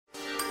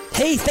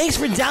Hey, thanks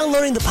for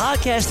downloading the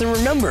podcast. And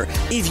remember,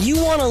 if you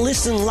want to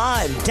listen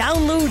live,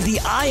 download the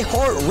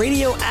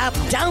iHeartRadio app,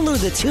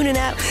 download the TuneIn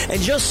app,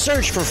 and just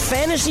search for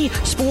Fantasy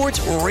Sports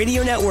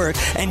Radio Network,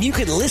 and you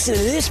can listen to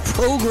this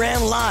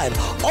program live.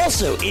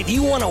 Also, if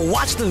you want to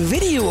watch the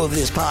video of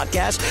this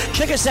podcast,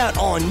 check us out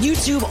on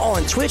YouTube,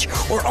 on Twitch,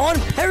 or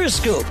on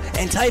Periscope,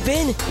 and type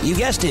in, you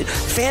guessed it,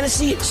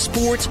 Fantasy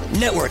Sports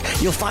Network.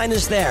 You'll find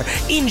us there.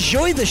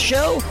 Enjoy the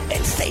show,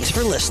 and thanks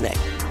for listening.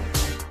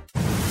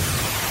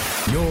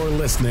 You're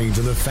listening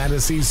to the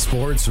Fantasy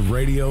Sports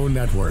Radio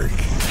Network.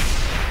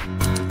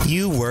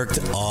 You worked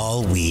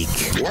all week.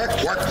 Work.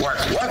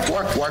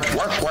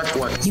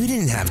 You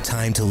didn't have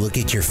time to look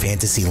at your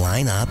fantasy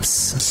lineups.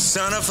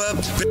 Son of a...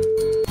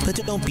 But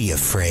don't be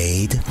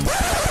afraid.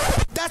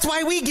 That's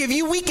why we give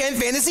you Weekend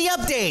Fantasy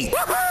Update.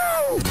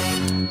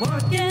 Woohoo!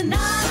 Working 9 to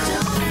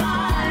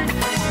 5.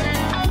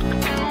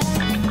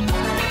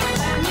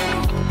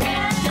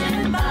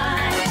 Getting by.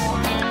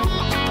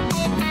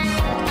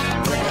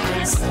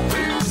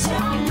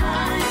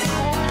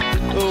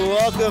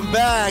 Welcome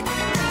back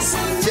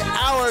to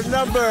hour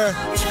number 2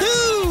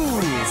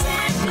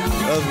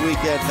 of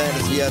Weekend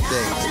Fantasy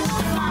Update.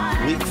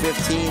 Week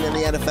 15 in the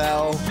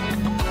NFL.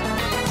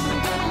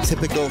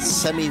 Typical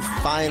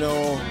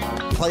semifinal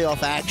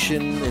playoff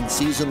action in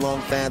season-long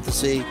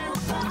fantasy.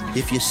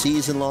 If your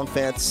season-long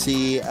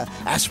fantasy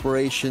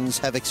aspirations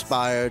have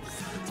expired,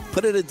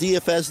 put in a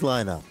DFS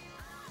lineup.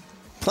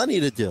 Plenty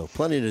to do.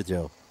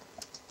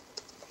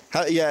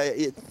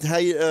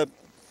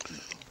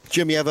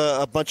 Jim, you have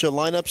a bunch of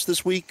lineups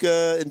this week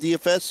in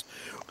DFS?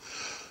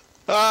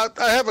 I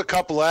have a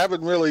couple. I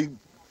haven't really,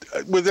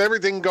 with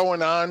everything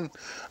going on,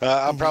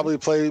 I'll probably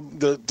play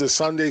the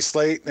Sunday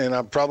slate, and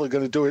I'm probably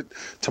going to do it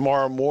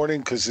tomorrow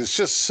morning because there's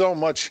just so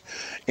much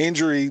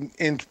injury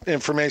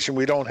information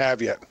we don't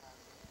have yet.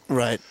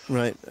 Right,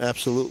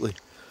 absolutely.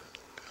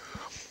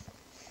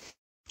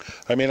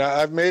 I mean,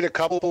 I've made a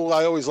couple.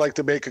 I always like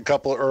to make a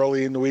couple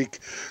early in the week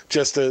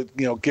just to,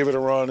 give it a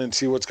run and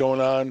see what's going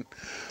on.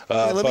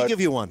 Let me give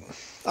you one.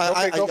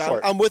 Go for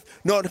it. I'm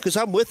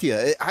with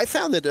you. I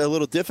found it a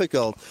little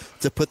difficult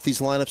to put these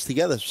lineups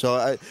together,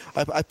 so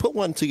I put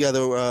one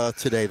together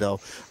today, though.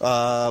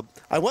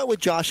 I went with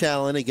Josh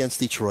Allen against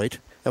Detroit,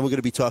 and we're going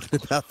to be talking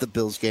about the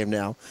Bills game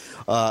now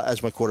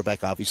as my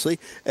quarterback, obviously.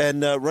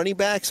 And running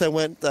backs, I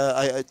went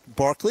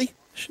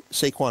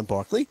Saquon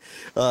Barkley,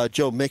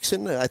 Joe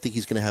Mixon. I think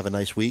he's going to have a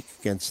nice week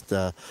against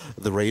the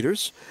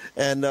Raiders.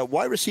 And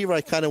wide receiver,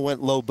 I kind of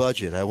went low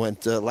budget. I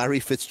went Larry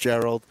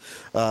Fitzgerald,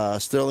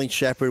 Sterling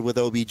Shepard with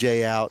OBJ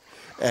out,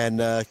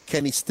 and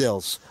Kenny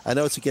Stills. I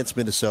know it's against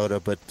Minnesota,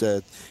 but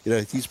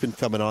he's been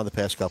coming on the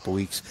past couple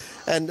weeks.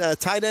 And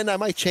tight end, I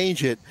might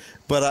change it,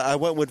 but I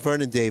went with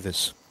Vernon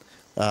Davis.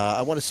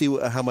 I want to see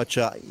how much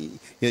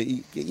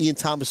Ian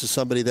Thomas is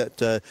somebody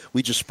that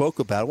we just spoke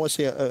about. I want to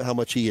see how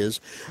much he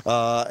is.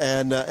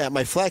 And at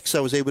my flex,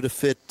 I was able to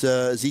fit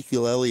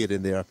Ezekiel Elliott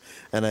in there,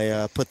 and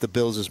I put the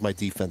Bills as my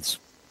defense.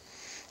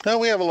 Now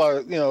we have a lot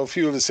of, a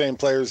few of the same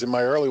players in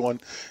my early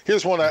one.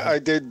 Here's one I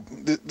did.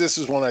 This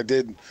is one I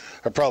did.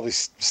 I probably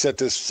set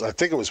this, I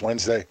think it was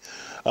Wednesday.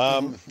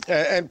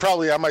 And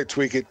probably I might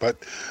tweak it, but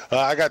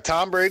I got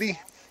Tom Brady.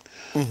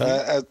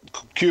 At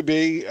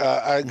QB,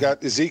 I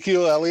got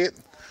Ezekiel Elliott.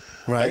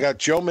 Right. I got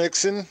Joe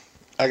Mixon.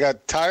 I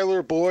got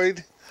Tyler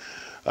Boyd.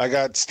 I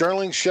got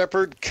Sterling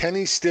Shepard,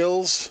 Kenny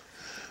Stills,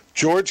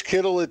 George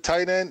Kittle at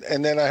tight end,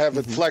 and then I have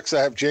at flex.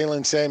 I have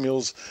Jalen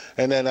Samuels,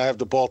 and then I have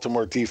the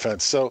Baltimore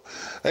defense. So,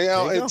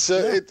 it's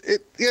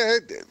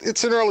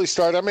an early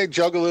start. I may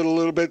juggle it a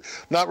little bit.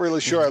 Not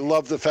really sure. I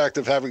love the fact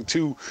of having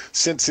 2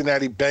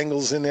 Cincinnati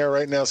Bengals in there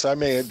right now, so I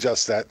may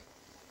adjust that.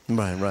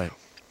 Right.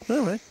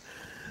 All right.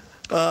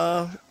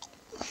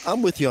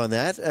 I'm with you on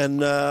that,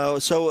 and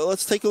so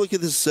let's take a look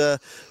at this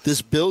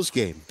Bills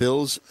game,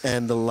 Bills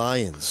and the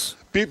Lions.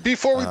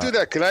 Before we do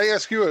that, can I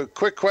ask you a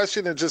quick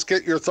question and just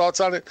get your thoughts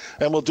on it?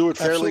 And we'll do it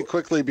fairly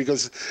quickly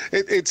because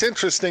it's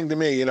interesting to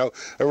me.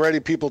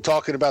 Already people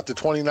talking about the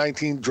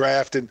 2019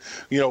 draft and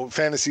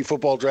fantasy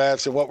football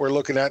drafts and what we're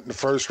looking at in the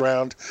first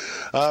round.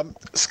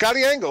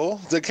 Scotty Engel,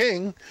 the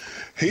king,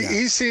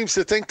 he seems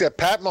to think that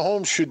Pat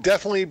Mahomes should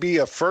definitely be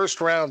a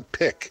first-round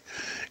pick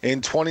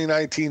in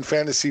 2019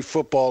 fantasy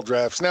football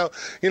drafts. Now,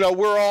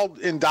 we're all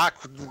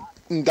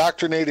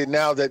indoctrinated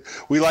now that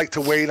we like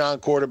to wait on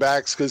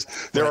quarterbacks because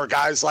there are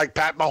guys like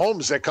Pat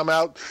Mahomes that come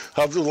out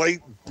of the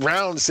late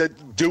rounds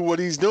that do what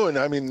he's doing.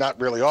 I mean, not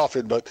really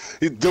often, but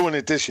he's doing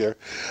it this year.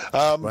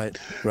 Right.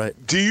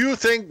 Do you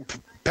think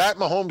Pat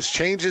Mahomes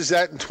changes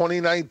that in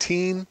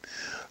 2019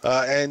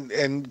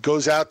 and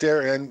goes out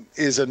there and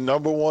is a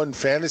number 1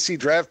 fantasy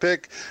draft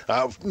pick?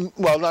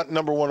 Well, not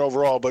number 1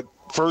 overall, but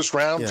first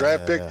round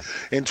draft pick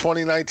in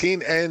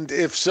 2019? And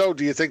if so,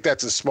 do you think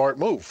that's a smart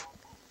move?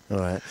 All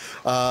right.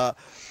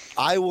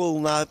 I will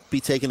not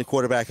be taking a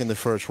quarterback in the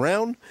first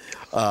round,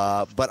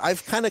 but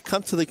I've kind of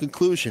come to the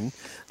conclusion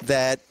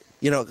that,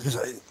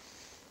 because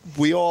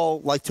we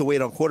all like to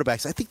wait on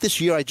quarterbacks. I think this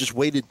year I just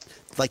waited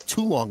like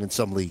too long in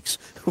some leagues,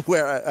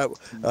 where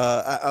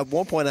at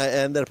one point I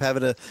ended up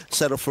having to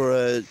settle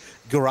for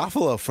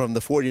Garoppolo from the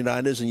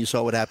 49ers, and you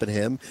saw what happened to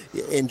him,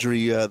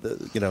 injury, and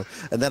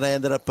then I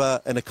ended up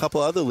in a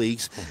couple other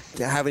leagues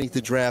having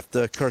to draft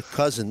Kirk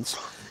Cousins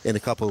in a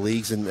couple of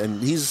leagues,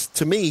 and he's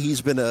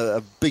been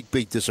a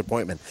big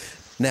disappointment.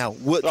 Now,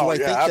 what do I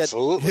think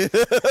absolutely.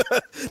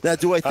 Now,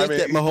 do I think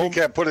that Mahomes? You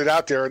can't put it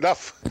out there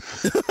enough.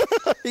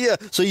 Yeah,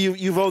 so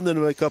you've owned him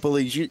in a couple of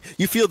leagues.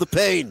 You feel the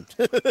pain.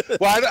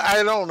 Well,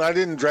 I don't. I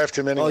didn't draft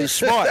him anyway. Oh, he's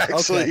smart.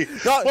 Actually, Okay.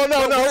 No.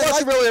 It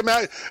wasn't really a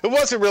matter. It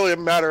wasn't really a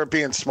matter of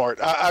being smart.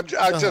 I've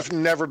just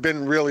never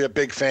been really a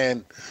big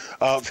fan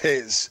of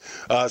his.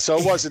 So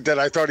it wasn't that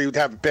I thought he would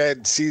have a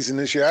bad season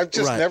this year. I've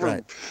just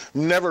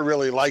never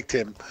really liked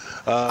him.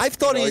 I've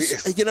thought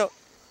he's.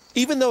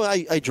 Even though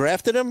I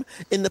drafted him,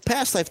 in the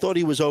past I've thought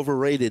he was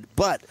overrated.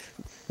 But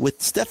with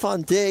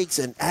Stephon Diggs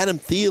and Adam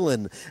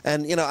Thielen,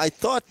 and, I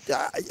thought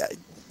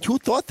who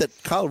thought that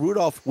Kyle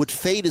Rudolph would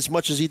fade as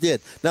much as he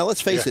did? Now, let's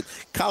face it,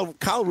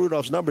 Kyle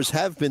Rudolph's numbers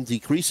have been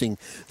decreasing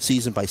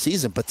season by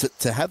season, but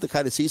to have the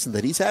kind of season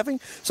that he's having,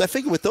 so I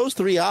figure with those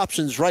three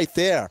options right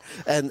there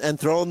and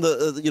throwing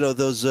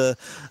those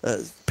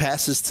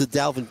passes to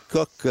Dalvin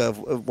Cook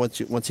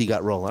once he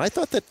got rolling, I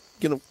thought that,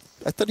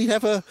 I thought he'd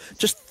have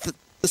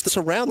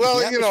surrounding. Well,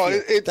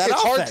 it's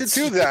hard to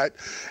do that.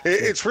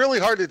 It's really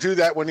hard to do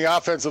that when the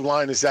offensive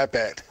line is that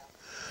bad.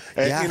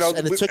 And, yes,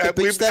 and it took a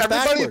big step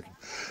backward.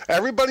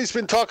 Everybody's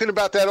been talking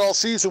about that all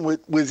season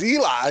with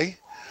Eli.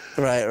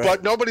 Right.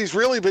 But nobody's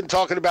really been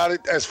talking about it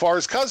as far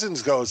as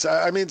Cousins goes.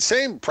 I mean,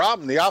 same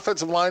problem. The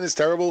offensive line is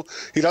terrible.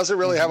 He doesn't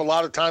really have a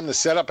lot of time to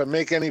set up and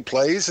make any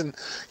plays. And,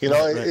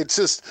 it's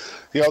just,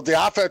 the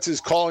offense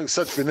is calling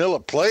such vanilla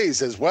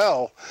plays as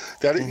well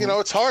that,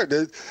 it's hard.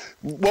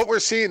 What we're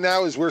seeing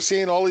now is we're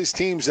seeing all these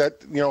teams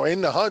that,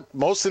 in the hunt,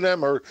 most of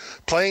them are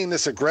playing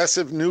this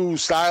aggressive new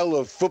style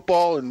of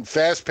football and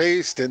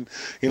fast-paced and,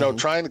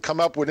 trying to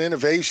come up with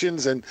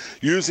innovations and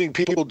using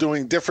people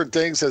doing different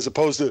things as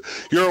opposed to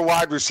you're a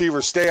wide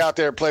receiver, stay out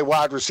there, play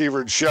wide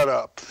receiver, and shut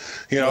up.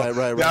 Now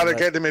they're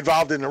getting them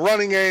involved in the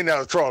running game, now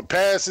they're throwing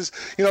passes,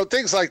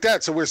 things like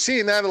that. So we're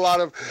seeing that a lot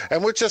of,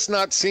 and we're just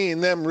not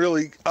seeing them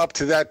really up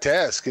to that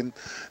task. And,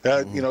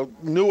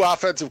 new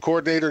offensive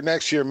coordinator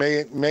next year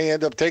may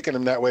end up taking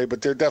them that way,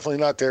 but they're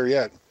definitely not there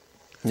yet.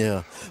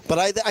 Yeah, but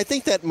I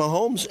think that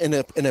Mahomes in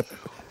a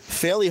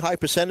fairly high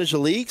percentage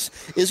of leagues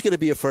is going to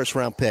be a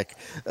first-round pick.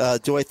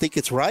 Do I think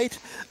it's right?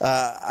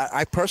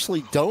 I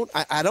personally don't.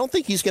 I don't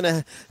think he's going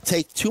to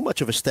take too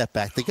much of a step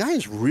back. The guy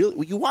is really.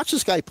 When you watch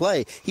this guy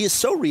play, he is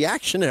so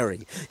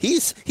reactionary.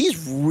 He's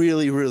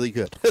really, really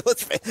good.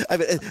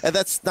 And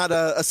that's not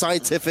a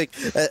scientific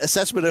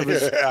assessment of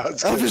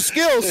his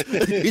skills.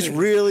 He's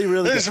really,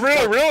 really good. He's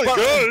really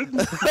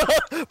good.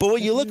 But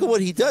when you look at what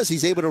he does,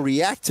 he's able to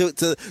react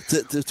to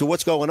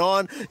what's going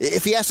on.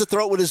 If he has to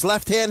throw it with his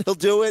left hand, he'll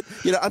do it.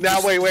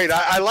 Wait.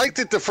 I liked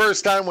it the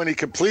first time when he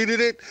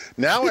completed it.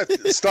 Now I'm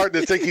starting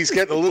to think he's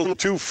getting a little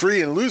too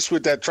free and loose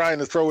with that, trying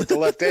to throw with the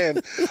left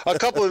hand. A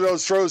couple of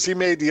those throws he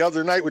made the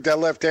other night with that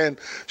left hand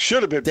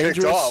should have been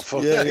picked off.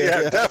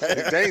 Yeah,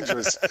 definitely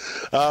dangerous.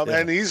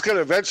 And he's going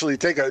to eventually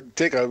take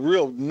a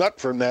real nut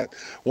from that,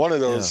 one of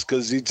those,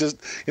 because he just,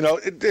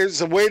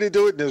 there's a way to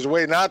do it and there's a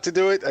way not to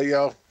do it.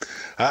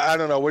 I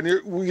don't know. When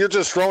you're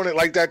just throwing it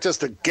like that just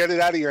to get it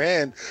out of your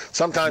hand,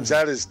 sometimes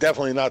that is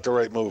definitely not the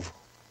right move.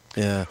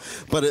 Yeah,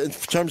 but in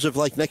terms of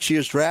like next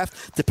year's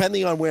draft,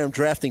 depending on where I'm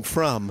drafting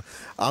from,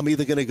 I'm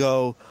either going to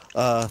go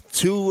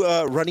two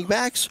running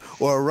backs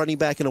or a running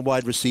back and a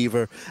wide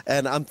receiver.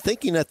 And I'm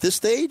thinking at this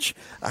stage,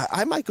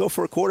 I might go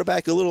for a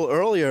quarterback a little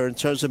earlier in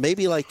terms of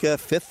maybe like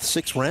 5th,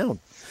 6th round.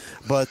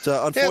 But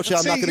unfortunately,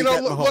 I'm not going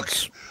to get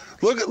Mahomes.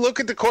 Look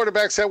at the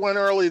quarterbacks that went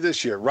early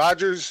this year: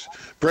 Rodgers,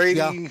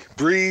 Brady,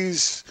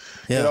 Breeze,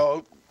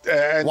 and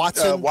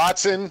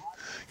Watson.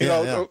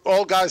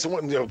 All guys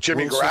went,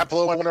 Jimmy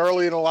Garoppolo went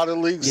early in a lot of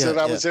leagues that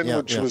I was in,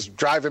 which was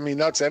driving me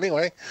nuts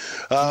anyway.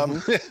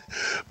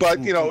 But,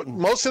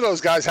 most of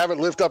those guys haven't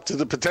lived up to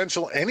the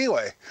potential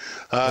anyway.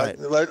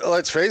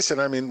 Let's face it.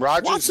 I mean,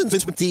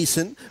 Watson's been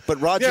decent,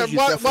 but Rodgers,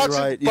 you're definitely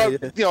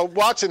right. But,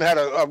 Watson had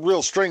a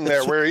real string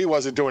there where he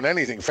wasn't doing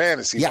anything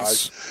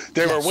fantasy-wise.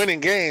 They were winning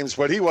games,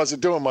 but he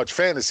wasn't doing much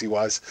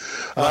fantasy-wise.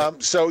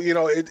 So,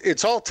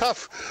 it's all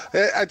tough.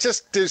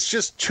 There's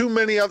just too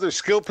many other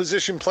skill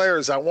position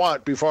players I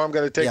want before I'm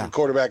going to take a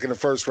quarterback in the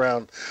first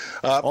round.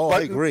 But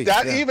I agree.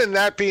 Even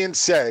that being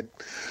said,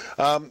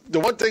 the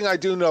one thing I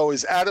do know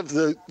is out of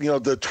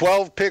the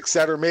 12 picks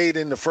that are made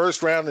in the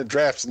first round in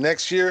drafts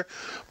next year,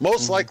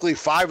 most likely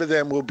 5 of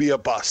them will be a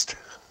bust.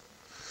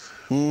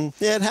 Yeah,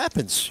 it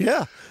happens.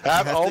 Yeah,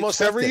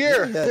 almost every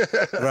year.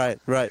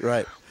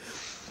 Right.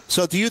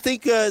 So do you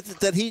think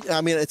that he?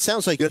 I mean, it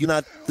sounds like you're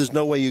not. There's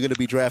no way you're going to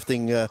be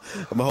drafting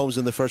Mahomes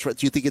in the first round.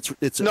 Do you think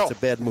it's a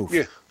bad move?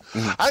 Yeah.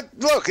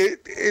 Look,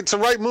 it's a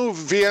right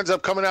move if he ends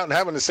up coming out and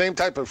having the same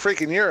type of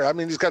freaking year. I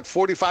mean, he's got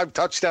 45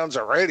 touchdowns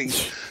already.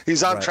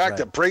 He's on track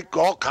to break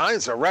all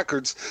kinds of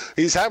records.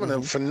 He's having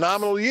a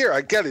phenomenal year.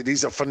 I get it.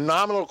 He's a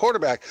phenomenal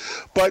quarterback.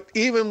 But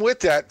even with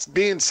that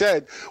being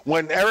said,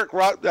 when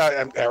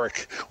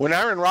when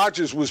Aaron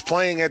Rodgers was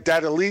playing at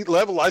that elite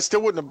level, I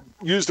still wouldn't have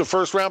used a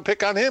first-round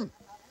pick on him.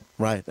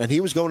 Right, and he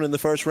was going in the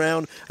first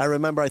round. I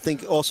remember, I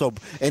think also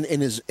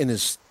in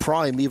his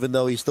prime, even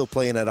though he's still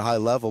playing at a high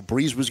level,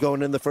 Breeze was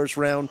going in the first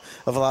round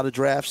of a lot of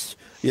drafts.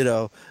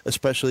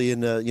 Especially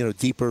in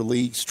deeper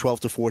leagues, 12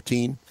 to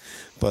 14.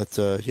 But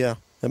yeah,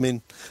 I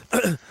mean,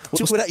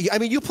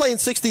 you play in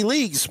 60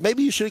 leagues.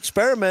 Maybe you should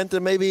experiment,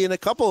 and maybe in a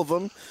couple of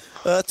them,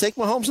 take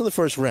Mahomes in the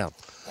first round.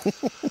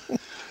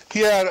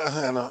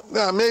 Yeah, I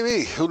know.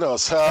 Maybe. Who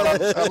knows?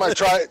 I might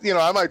try.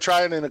 I might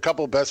try it in a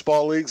couple of best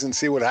ball leagues and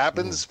see what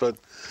happens. But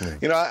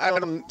I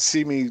don't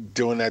see me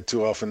doing that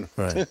too often.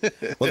 Right.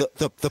 Well,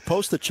 the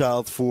poster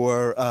child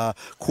for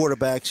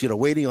quarterbacks,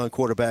 waiting on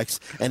quarterbacks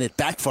and it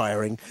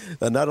backfiring,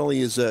 not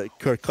only is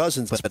Kirk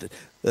Cousins, but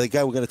the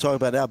guy we're going to talk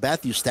about now,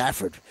 Matthew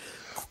Stafford,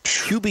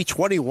 QB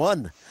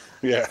 21.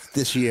 Yeah.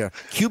 This year,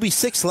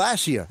 QB6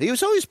 last year.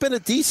 He's always been a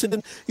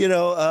decent,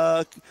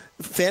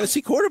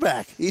 fantasy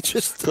quarterback. He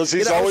just because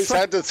he's always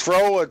had to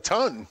throw a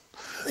ton.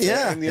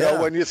 Yeah,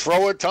 and when you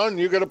throw a ton,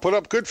 you're going to put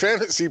up good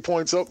fantasy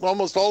points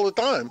almost all the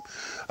time.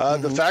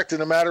 The fact of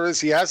the matter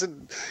is, he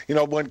hasn't.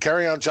 When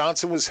Kerryon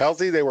Johnson was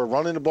healthy, they were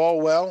running the ball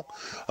well,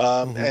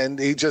 and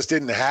he just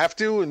didn't have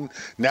to. And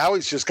now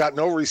he's just got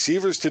no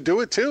receivers to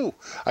do it too.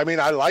 I mean,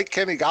 I like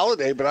Kenny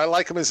Golladay, but I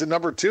like him as a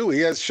number 2.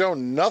 He has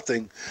shown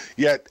nothing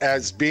yet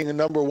as being a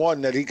number 1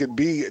 that he could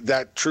be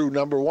that true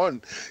number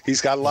 1.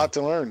 He's got a lot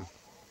to learn.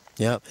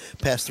 Yeah,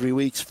 past 3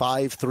 weeks,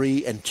 5,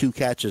 3, and 2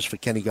 catches for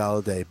Kenny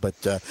Golladay. But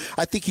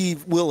I think he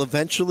will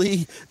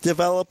eventually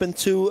develop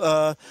into,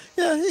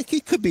 he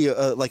could be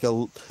like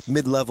a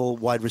mid-level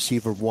wide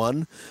receiver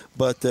 1,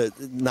 but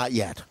not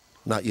yet.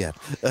 Not yet.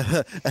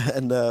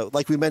 And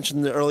like we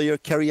mentioned earlier,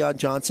 Kerryon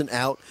Johnson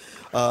out.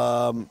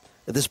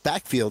 This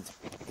backfield,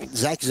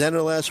 Zach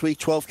Zenner last week,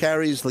 12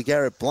 carries.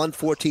 LeGarrette Blount,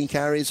 14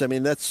 carries. I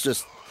mean, that's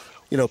just...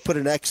 put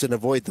an X and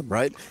avoid them,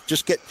 right?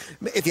 Just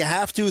if you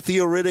have to,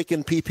 Theo Riddick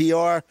and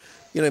PPR,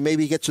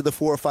 maybe get to the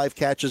 4 or 5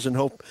 catches and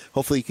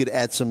hopefully you could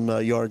add some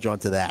yardage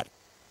onto that.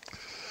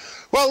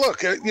 Well, look,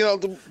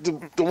 the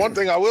one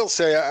thing I will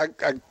say,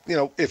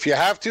 if you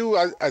have to,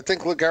 I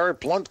think LeGarrette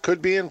Blount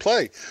could be in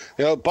play.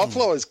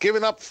 Buffalo has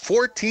given up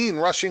 14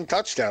 rushing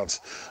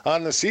touchdowns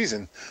on the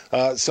season.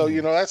 So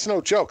that's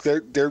no joke.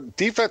 Their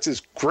defense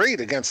is great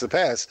against the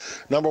pass.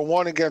 Number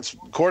 1 against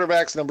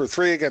quarterbacks, number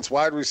 3 against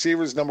wide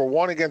receivers, number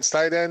 1 against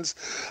tight ends,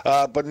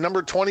 but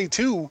number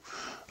 22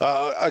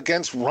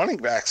 against running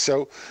backs.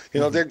 So,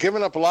 they're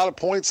giving up a lot of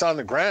points on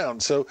the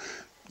ground. So,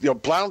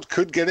 Blount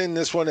could get in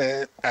this one,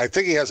 and I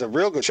think he has a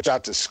real good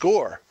shot to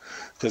score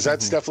because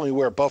that's definitely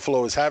where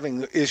Buffalo is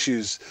having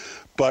issues.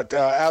 But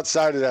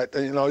outside of that,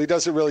 he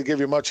doesn't really give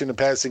you much in the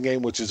passing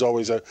game, which is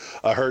always a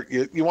hurt.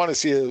 You want to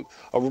see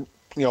a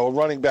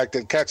running back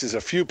that catches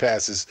a few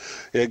passes,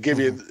 give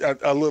you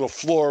a little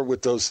floor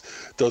with those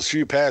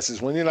few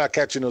passes. When you're not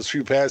catching those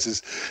few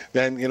passes,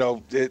 then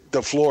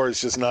the floor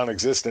is just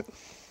non-existent.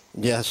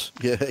 Yes,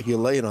 yeah, you're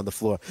laying on the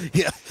floor.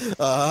 Yeah,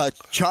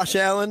 Josh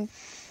Allen.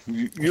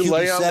 You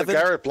lay on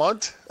LeGarrette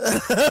Blount?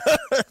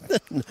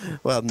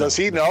 Well, no. Does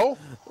he know?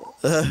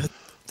 Or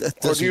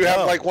do you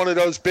have like one of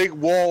those big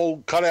wall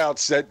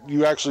cutouts that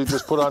you actually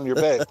just put on your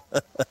bed?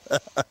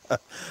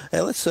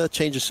 Hey, let's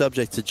change the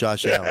subject to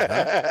Josh Allen.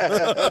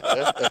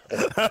 Huh?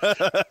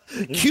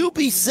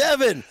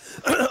 QB7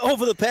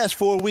 over the past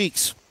 4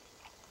 weeks.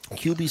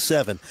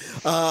 QB7.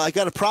 I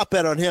got a prop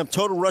bet on him.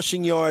 Total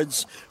rushing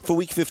yards for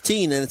Week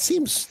 15, and it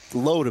seems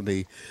low to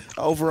me.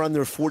 Over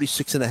under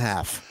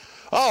 46.5.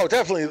 Oh,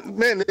 definitely,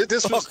 man.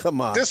 This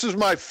was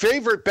my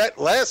favorite bet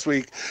last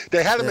week.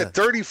 They had him at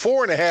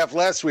 34.5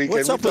 last week.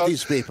 What's up with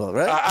these people,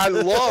 right? I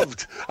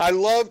loved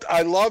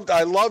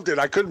it.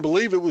 I couldn't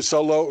believe it was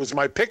so low. It was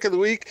my pick of the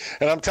week,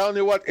 and I'm telling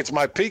you what, it's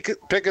my pick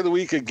of the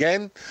week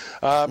again.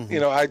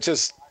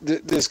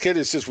 This kid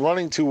is just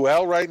running too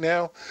well right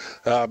now.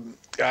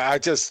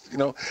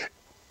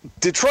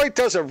 Detroit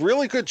does a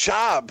really good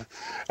job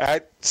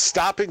at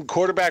stopping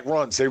quarterback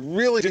runs. They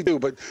really do.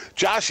 But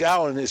Josh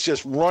Allen is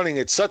just running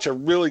at such a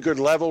really good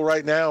level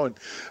right now. And,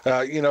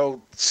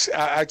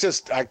 I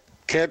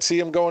can't see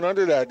him going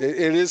under that.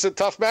 It is a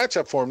tough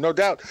matchup for him, no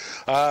doubt.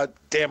 I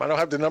don't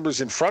have the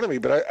numbers in front of me,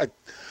 but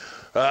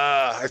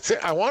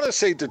I want to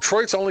say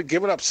Detroit's only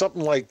given up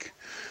something like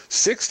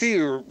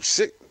 60 or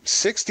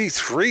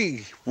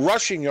 63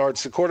 rushing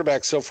yards to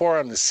quarterbacks so far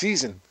on the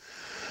season.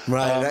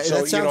 Right. That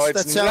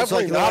sounds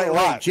like not a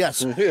lot.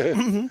 Yes.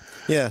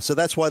 Yeah. So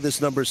that's why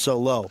this number is so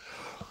low.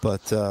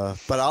 But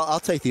I'll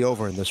take the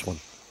over in this one.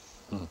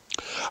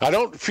 I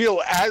don't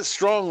feel as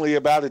strongly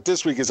about it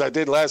this week as I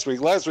did last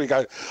week. Last week,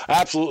 I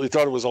absolutely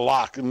thought it was a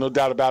lock, and no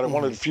doubt about it.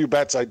 One of the few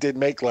bets I did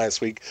make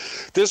last week.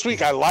 This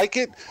week, I like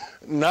it.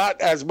 Not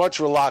as much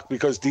of a lock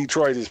because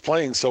Detroit is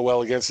playing so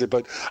well against it,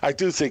 but I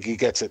do think he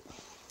gets it.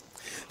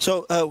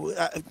 So,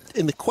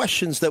 in the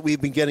questions that we've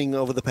been getting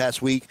over the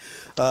past week,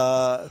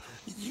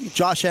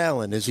 Josh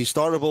Allen, is he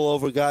startable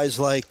over guys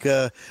like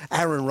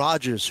Aaron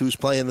Rodgers, who's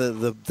playing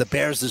the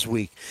Bears this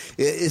week?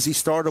 Is he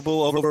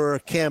startable over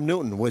Cam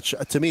Newton, which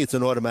to me it's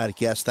an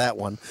automatic yes, that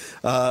one.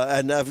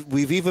 And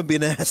we've even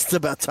been asked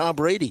about Tom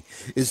Brady.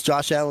 Is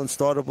Josh Allen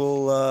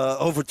startable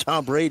over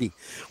Tom Brady?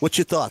 What's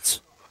your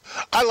thoughts?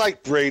 I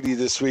like Brady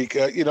this week.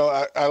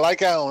 I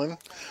like Allen,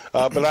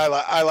 but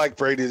I like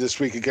Brady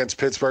this week against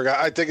Pittsburgh.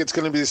 I think it's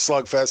going to be a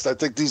slugfest. I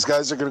think these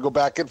guys are going to go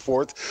back and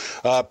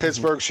forth.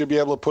 Pittsburgh should be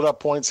able to put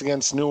up points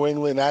against New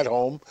England at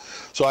home,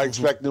 so I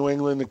expect New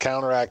England to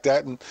counteract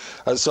that. And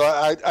so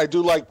I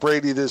do like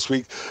Brady this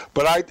week,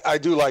 but I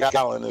do like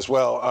Allen as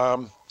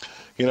well.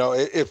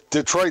 If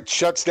Detroit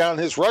shuts down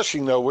his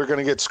rushing, though, we're going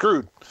to get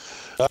screwed.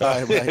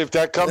 Right. If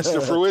that comes to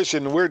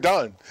fruition, we're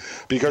done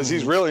because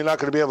he's really not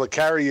going to be able to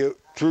carry you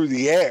through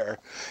the air.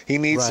 He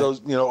needs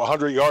those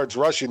 100 yards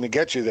rushing to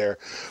get you there.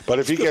 But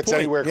if he gets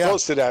anywhere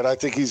close to that, I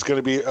think he's going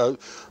to be a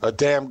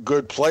damn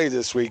good play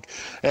this week.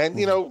 And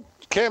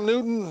Cam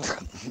Newton,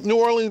 New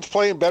Orleans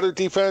playing better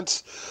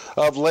defense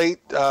of late.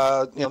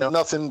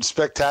 Nothing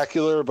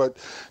spectacular, but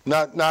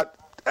not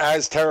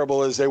as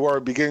terrible as they were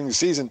at the beginning of the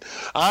season.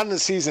 On the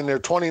season, they're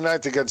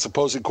 29th against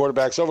opposing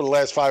quarterbacks. Over the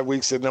last 5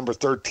 weeks, they're number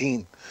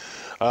 13.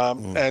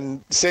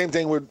 And same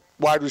thing with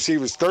wide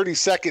receivers,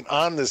 32nd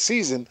on the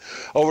season.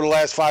 Over the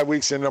last 5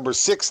 weeks, they're number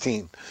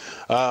 16.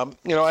 And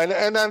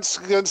that's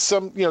against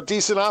some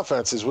decent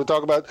offenses. We're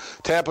talking about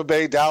Tampa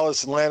Bay,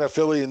 Dallas, Atlanta,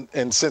 Philly,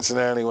 and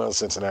Cincinnati. Well,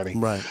 Cincinnati,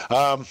 right?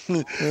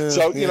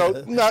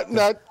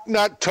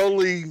 Not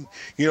totally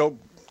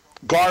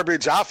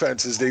garbage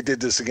offenses they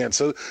did this against.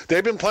 So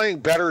they've been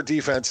playing better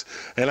defense,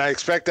 and I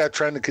expect that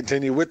trend to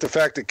continue with the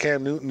fact that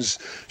Cam Newton's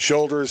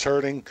shoulder is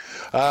hurting.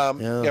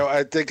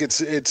 I think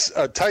it's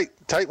a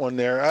tight one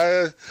there.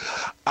 I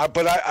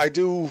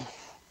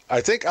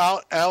think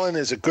Allen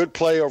is a good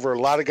play over a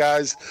lot of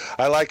guys.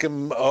 I like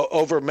him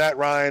over Matt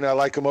Ryan. I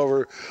like him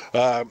over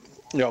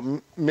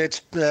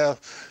Mitch.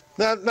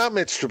 Not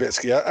Mitch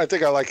Trubisky. I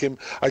think I like him.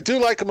 I do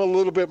like him a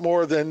little bit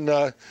more than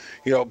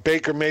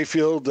Baker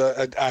Mayfield.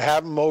 I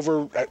have him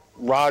over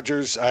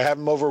Rodgers. I have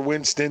him over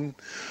Winston.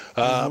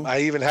 I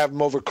even have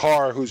him over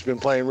Carr, who's been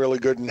playing really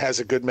good and has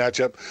a good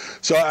matchup.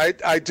 So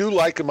I do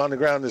like him on the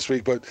ground this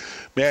week, but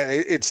man,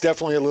 it's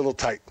definitely a little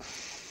tight.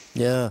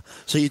 Yeah.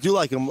 So you do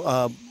like him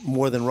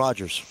more than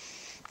Rodgers?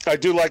 I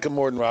do like him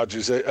more than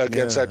Rodgers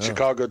against that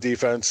Chicago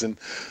defense, and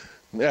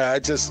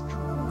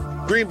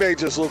Green Bay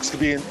just looks to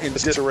be in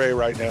disarray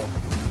right now.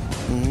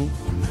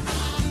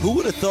 Who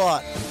would have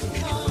thought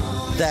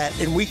that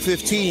in Week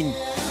 15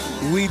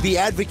 we'd be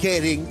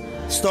advocating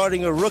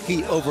starting a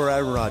rookie over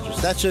Aaron Rodgers?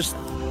 That's just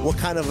what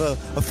kind of a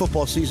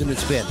football season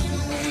it's been.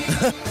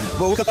 But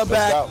we'll come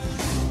back.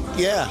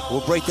 Yeah,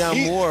 we'll break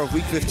down more of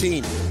Week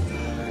 15.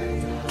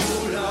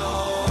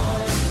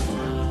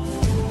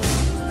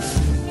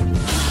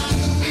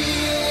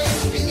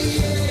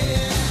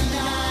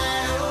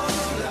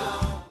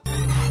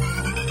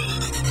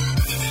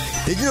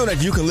 Did you know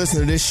that you can listen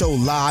to this show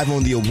live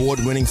on the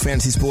award-winning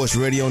Fantasy Sports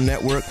Radio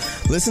Network?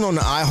 Listen on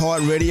the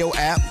iHeartRadio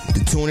app, the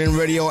TuneIn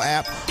Radio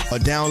app, or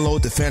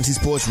download the Fantasy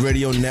Sports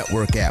Radio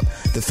Network app.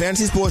 The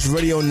Fantasy Sports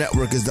Radio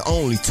Network is the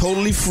only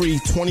totally free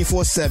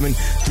 24/7,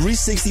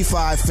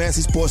 365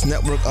 Fantasy Sports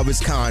Network of its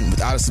kind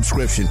without a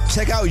subscription.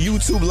 Check out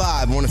YouTube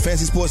Live on the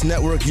Fantasy Sports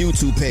Network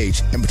YouTube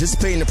page and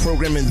participate in the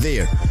programming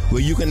there,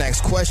 where you can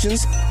ask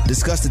questions,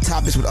 discuss the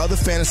topics with other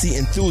fantasy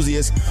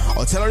enthusiasts,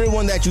 or tell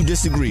everyone that you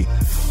disagree.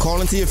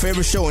 Call into your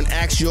favorite show and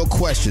ask your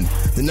question.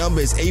 The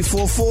number is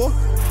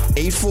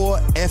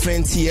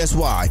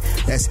 844-84-FNTSY.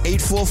 That's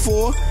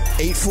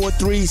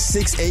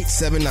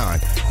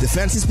 844-843-6879. The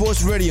Fantasy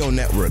Sports Radio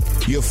Network,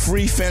 your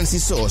free fantasy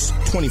source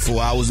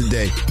 24 hours a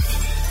day.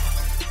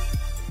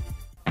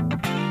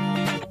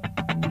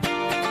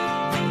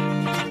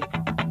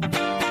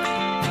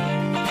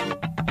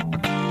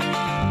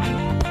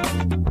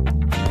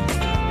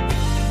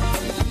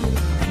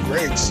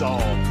 Great song.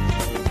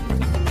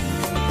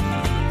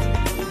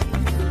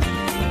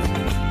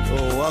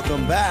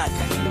 Welcome back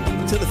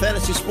to the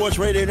Fantasy Sports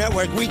Radio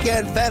Network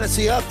Weekend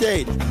Fantasy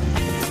Update.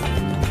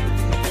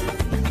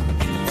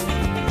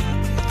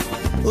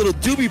 Little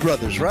Doobie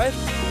Brothers, right?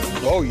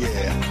 Oh,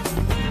 yeah.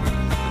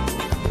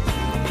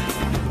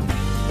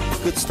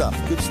 Good stuff,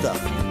 good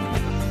stuff.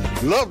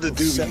 Love the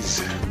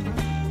Doobies.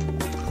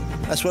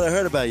 That's what I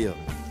heard about you.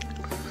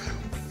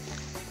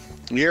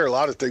 You hear a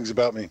lot of things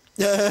about me.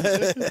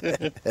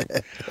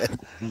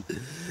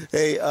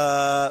 Hey,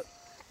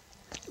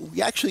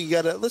 we actually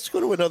let's go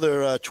to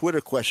another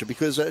Twitter question,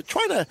 because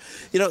trying to,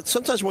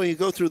 sometimes when you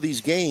go through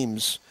these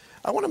games,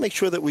 I want to make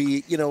sure that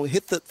we,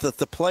 hit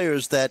the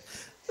players that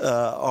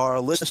our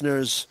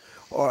listeners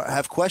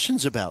have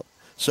questions about.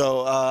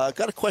 So I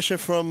got a question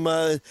from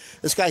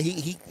this guy.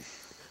 He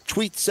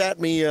tweets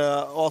at me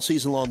all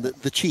season long,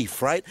 the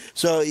Chief, right?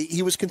 So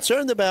he was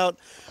concerned about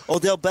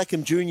Odell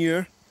Beckham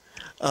Jr.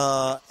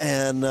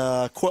 And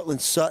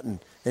Cortland Sutton.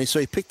 And so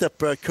he picked up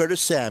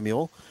Curtis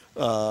Samuel,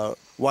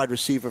 wide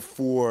receiver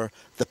for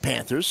the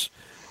Panthers.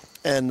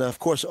 And, of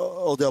course,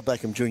 Odell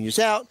Beckham Jr. is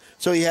out.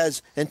 So he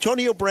has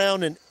Antonio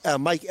Brown and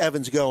Mike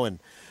Evans going.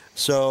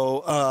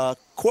 So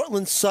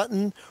Cortland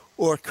Sutton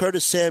or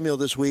Curtis Samuel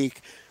this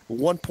week,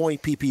 1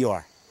 point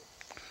PPR.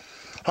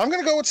 I'm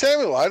going to go with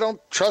Samuel. I don't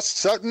trust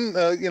Sutton.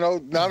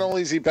 Not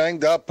only is he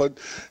banged up, but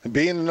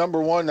being the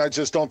number one, I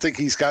just don't think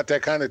he's got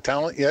that kind of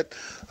talent yet.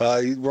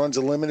 He runs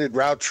a limited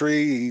route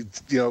tree.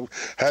 He,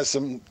 has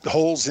some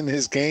holes in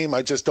his game.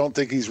 I just don't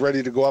think he's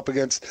ready to go up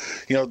against,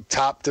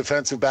 top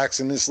defensive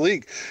backs in this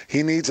league.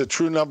 He needs a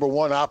true number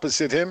one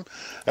opposite him.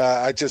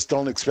 I just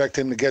don't expect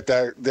him to get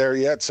there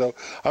yet. So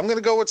I'm going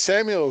to go with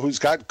Samuel, who's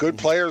got good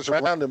players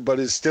around him, but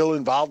is still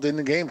involved in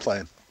the game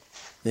plan.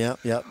 Yeah.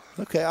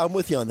 Okay, I'm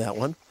with you on that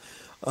one.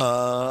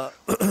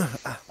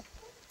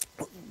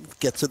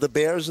 Get to the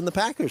Bears and the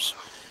Packers.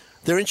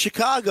 They're in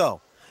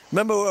Chicago.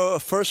 Remember our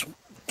first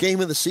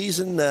game of the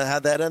season, how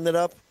that ended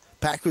up?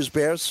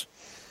 Packers-Bears.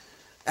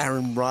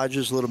 Aaron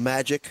Rodgers, a little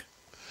magic.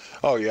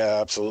 Oh,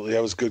 yeah, absolutely.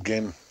 That was a good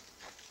game.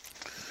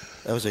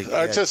 That was a great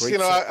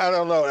I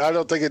don't know. I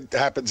don't think it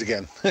happens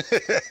again.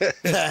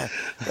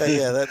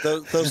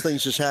 Those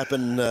things just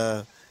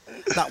happen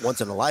not once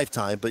in a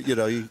lifetime, but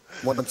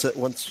once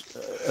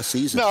a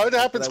season. No, it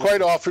happens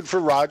quite often for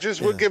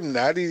Rodgers. We'll give him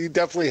that. He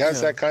definitely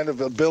has that kind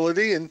of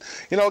ability, and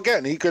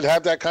again, he could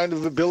have that kind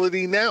of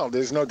ability now.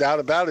 There's no doubt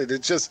about it.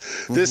 It's just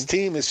this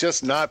team is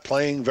just not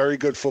playing very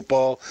good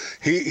football.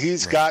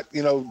 He's got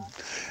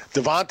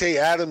Devontae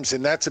Adams,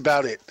 and that's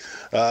about it.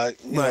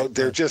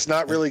 They're just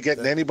not really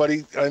getting any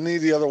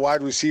of the other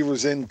wide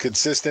receivers in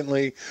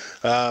consistently.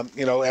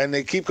 And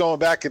they keep going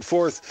back and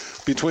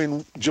forth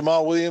between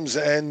Jamal Williams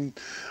and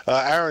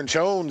Aaron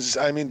Jones.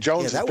 I mean,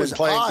 Jones has been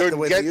playing good. The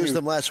way they used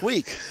them last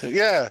week.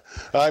 Yeah.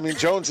 I mean,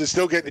 Jones is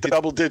still getting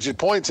double-digit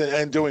points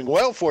and doing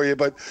well for you,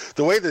 but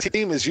the way the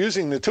team is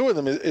using the two of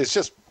them is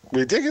just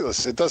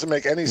ridiculous. It doesn't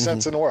make any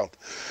sense in the world.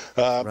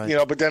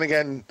 But then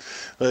again,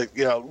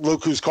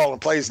 look who's calling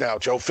plays now,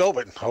 Joe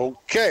Philbin.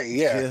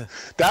 Okay,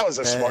 that was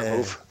a smart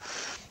move.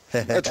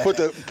 Let's put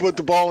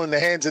the ball in the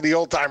hands of the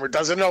old-timer.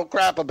 Doesn't know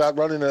crap about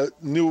running a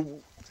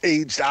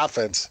new-aged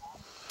offense.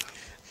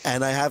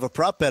 And I have a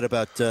prop bet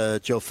about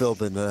Joe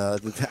Philbin.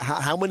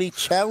 How many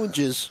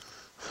challenges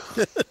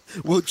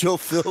will Joe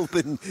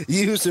Philbin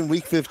use in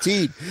Week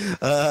 15?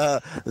 It's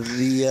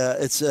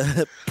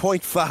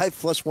 0.5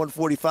 plus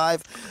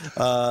 145.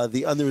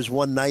 The under is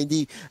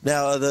 190.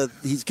 Now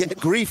he's getting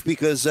grief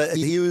because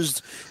he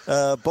used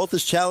both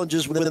his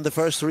challenges within the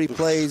first three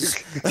plays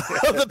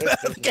of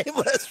the game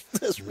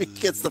last week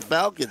against the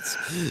Falcons.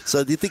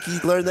 So do you think he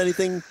learned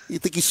anything? You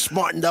think he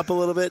smartened up a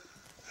little bit?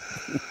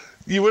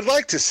 You would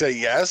like to say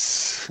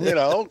yes.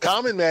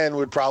 Common man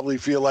would probably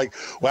feel like,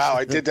 wow,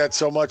 I did that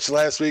so much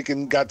last week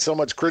and got so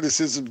much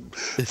criticism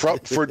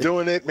for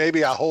doing it.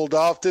 Maybe I hold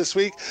off this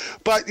week.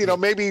 But,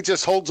 maybe he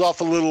just holds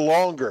off a little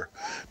longer.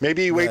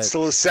 Maybe he waits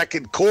till the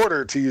second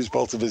quarter to use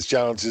both of his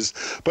challenges.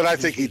 But I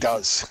think he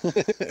does.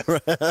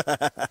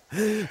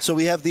 So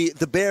we have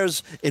the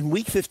Bears in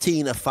Week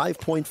 15, a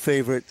 5-point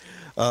favorite.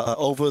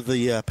 Over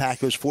the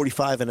Packers,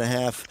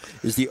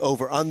 45.5 is the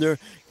over/under.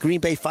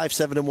 Green Bay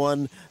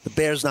 5-7-1. The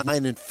Bears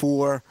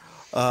 9-4.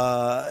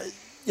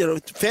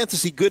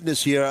 Fantasy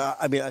goodness here.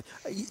 I mean,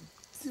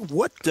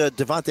 what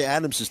Devontae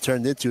Adams has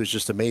turned into is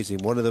just amazing.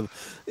 One of the,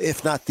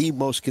 if not the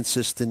most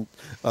consistent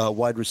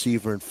wide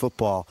receiver in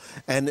football.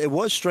 And it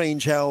was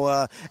strange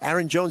how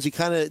Aaron Jones, he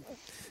kind of,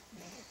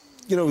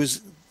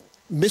 was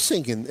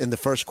missing in the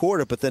first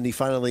quarter, but then he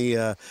finally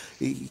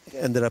he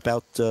ended up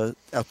out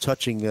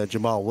touching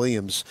Jamal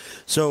Williams.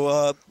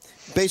 So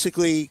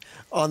basically,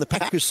 on the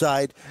Packers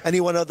side,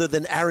 anyone other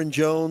than Aaron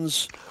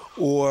Jones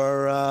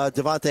or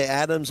Devontae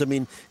Adams. I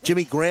mean,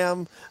 Jimmy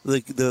Graham,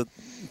 the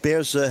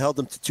Bears held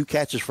them to 2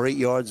 catches for 8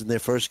 yards in their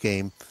first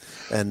game.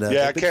 And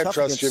I can't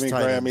trust Jimmy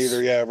Graham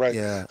either. Yeah, right.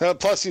 Yeah.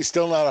 Plus, he's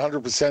still not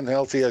 100%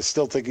 healthy. I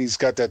still think he's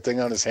got that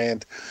thing on his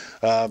hand.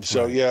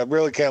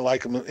 Really can't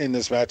like him in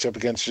this matchup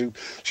against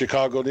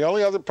Chicago. The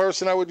only other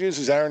person I would use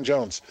is Aaron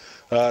Jones.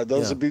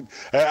 Would be.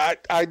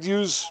 I'd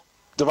use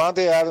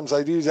Devontae Adams.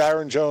 I'd use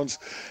Aaron Jones,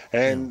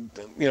 and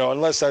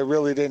unless I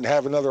really didn't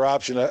have another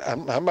option,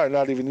 I might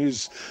not even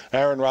use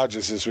Aaron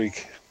Rodgers this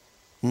week.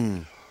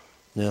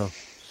 Yeah.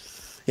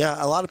 Yeah,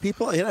 a lot of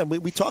people.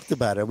 We talked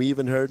about it. We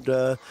even heard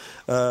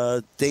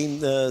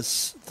Dane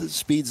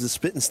Speeds, the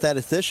spitting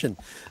statistician,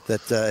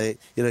 that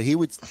he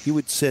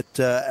would sit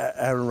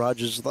Aaron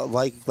Rodgers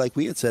like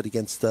we had said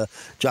against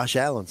Josh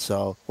Allen.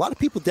 So a lot of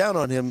people down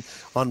on him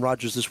on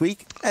Rodgers this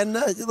week, and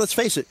let's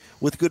face it,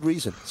 with good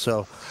reason.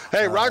 So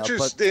hey,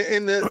 Rodgers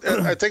in the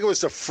I think it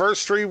was the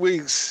first 3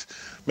 weeks,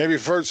 maybe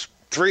first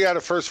 3 out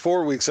of first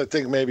 4 weeks, I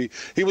think maybe.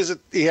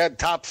 He had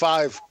top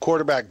 5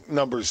 quarterback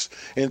numbers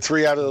in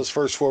 3 out of those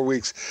first 4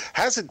 weeks.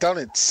 Hasn't done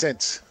it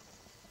since.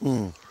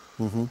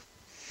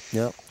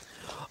 Yeah.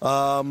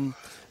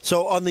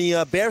 So on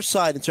the Bears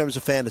side, in terms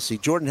of fantasy,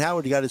 Jordan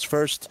Howard, he got his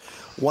first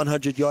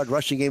 100-yard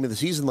rushing game of the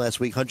season last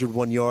week,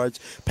 101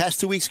 yards. Past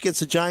 2 weeks against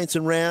the Giants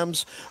and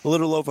Rams, a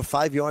little over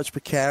 5 yards per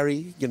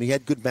carry. He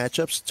had good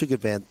matchups, took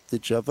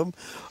advantage of them.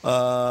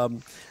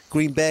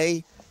 Green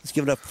Bay has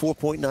given up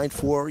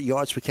 4.94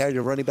 yards per carry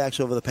to running backs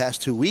over the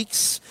past 2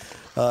 weeks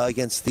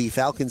against the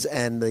Falcons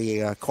and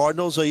the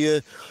Cardinals. Are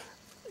you,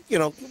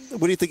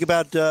 what do you think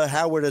about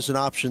Howard as an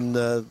option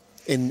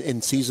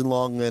in season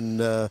long and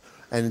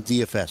in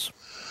DFS?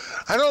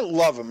 I don't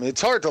love him. It's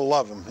hard to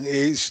love him.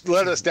 He's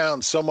let us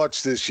down so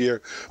much this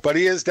year, but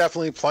he is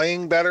definitely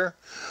playing better.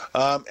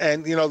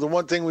 And, the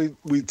one thing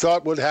we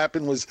thought would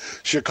happen was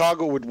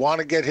Chicago would want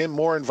to get him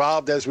more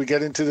involved as we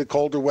get into the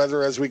colder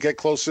weather, as we get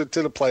closer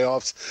to the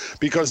playoffs,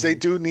 because they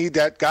do need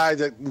that guy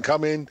that can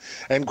come in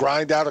and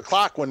grind out a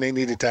clock when they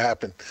need it to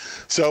happen.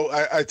 So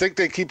I think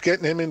they keep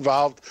getting him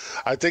involved.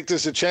 I think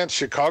there's a chance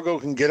Chicago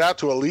can get out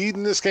to a lead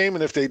in this game,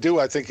 and if they do,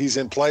 I think he's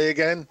in play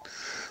again.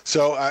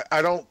 So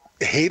I don't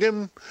hate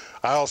him.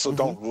 I also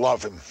don't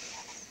love him.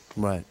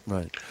 Right.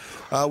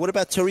 What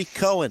about Tariq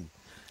Cohen?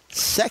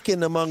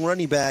 Second among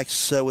running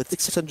backs with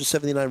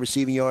 679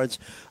 receiving yards.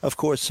 Of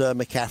course,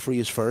 McCaffrey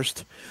is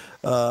first.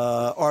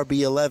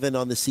 RB11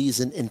 on the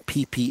season in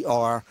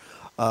PPR.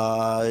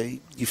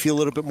 You feel a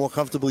little bit more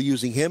comfortable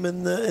using him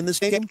in this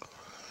game?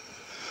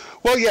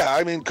 Well, yeah.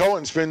 I mean,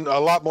 Cohen's been a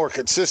lot more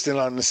consistent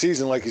on the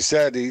season, like you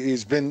said.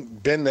 He's been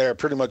there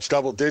pretty much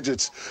double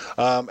digits.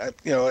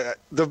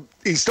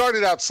 He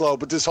started out slow,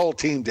 but this whole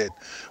team did.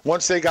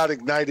 Once they got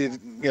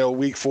ignited,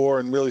 week 4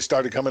 and really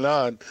started coming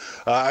on,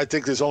 I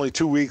think there's only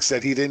 2 weeks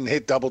that he didn't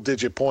hit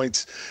double-digit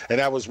points, and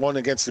that was one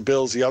against the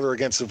Bills, the other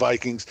against the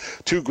Vikings.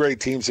 2 great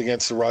teams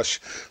against the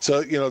rush.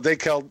 So, they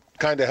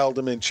kind of held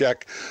him in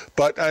check.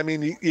 But, I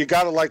mean, you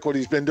got to like what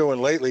he's been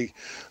doing lately.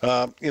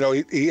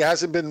 He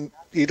hasn't been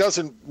 – he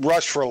doesn't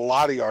rush for a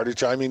lot of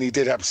yardage. I mean, he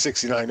did have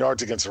 69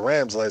 yards against the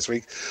Rams last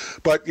week.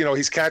 But,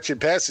 he's catching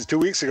passes. 2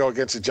 weeks ago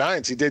against the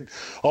Giants, he did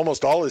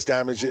almost all his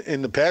damage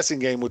in the passing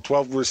game with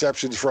 12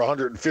 receptions for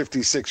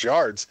 156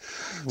 yards.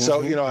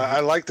 So,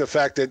 I like the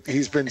fact that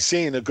he's been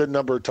seeing a good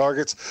number of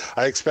targets.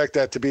 I expect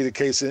that to be the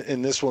case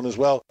in this one as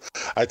well.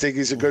 I think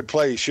he's a good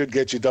play. He should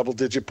get you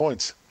double-digit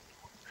points.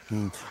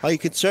 Are you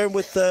concerned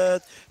with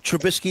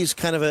Trubisky's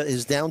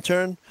his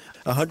downturn?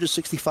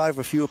 165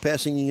 or fewer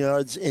passing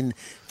yards in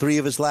 3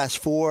 of his last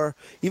 4.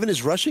 Even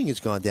his rushing has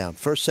gone down.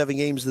 First 7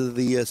 games of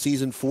the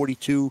season,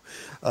 42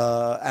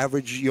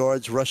 average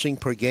yards rushing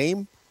per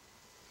game.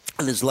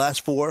 And his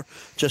last 4,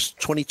 just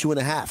 22 and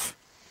a half.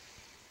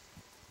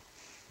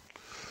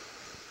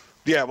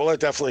 Yeah, well, that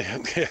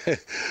definitely.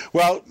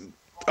 Well,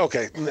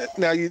 okay.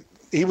 Now,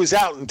 he was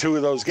out in 2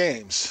 of those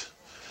games.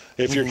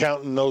 If you're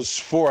counting those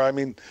 4, I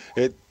mean,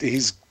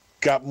 he's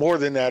got more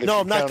than that.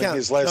 No, I'm not counting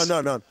his last.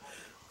 No.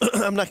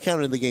 I'm not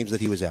counting the games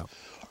that he was out.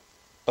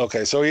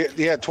 Okay, so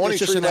he had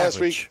 23 last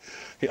week.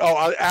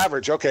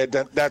 Average. Okay,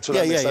 that's what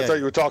I missed. I thought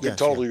you were talking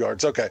total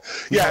yards. Okay.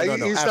 Yeah, no,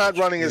 he's average. not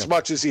running as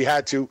much as he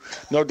had to,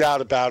 no doubt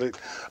about it.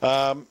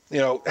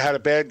 Had a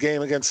bad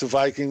game against the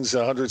Vikings,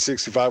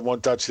 165,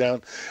 1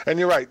 touchdown. And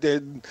you're right,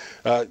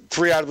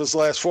 3 out of his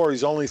last 4,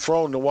 he's only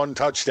thrown the 1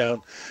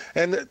 touchdown.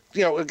 And,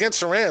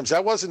 against the Rams,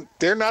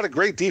 they're not a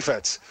great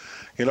defense.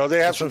 They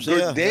have some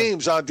good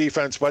names on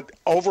defense, but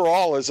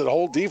overall, as a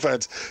whole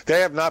defense,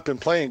 they have not been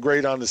playing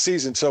great on the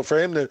season. So for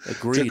him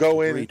to go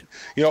in,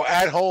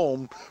 at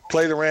home,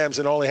 play the Rams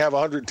and only have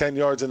 110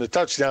 yards and a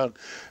touchdown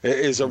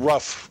is a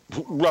rough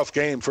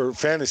game for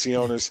fantasy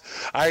owners.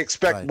 I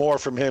expect more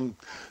from him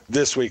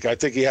this week. I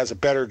think he has a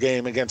better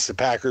game against the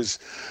Packers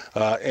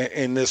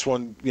in this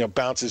one,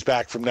 bounces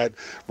back from that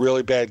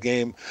really bad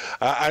game.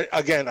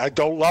 I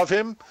don't love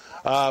him.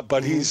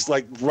 But he's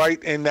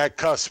right in that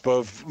cusp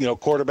of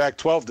quarterback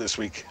 12 this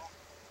week.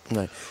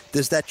 Right.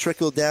 Does that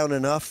trickle down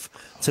enough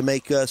to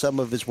make some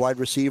of his wide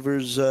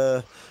receivers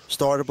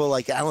startable,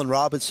 like Allen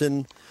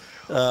Robinson,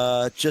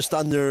 just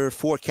under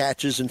 4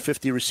 catches and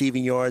 50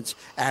 receiving yards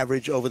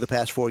average over the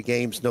past 4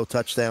 games, no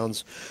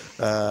touchdowns?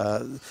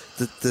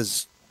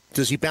 Does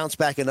he bounce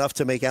back enough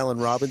to make Allen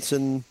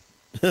Robinson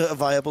a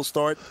viable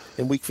start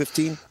in Week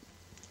 15?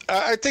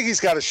 I think he's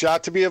got a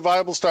shot to be a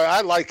viable star. I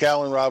like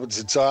Allen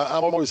Robinson, so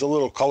I'm always a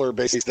little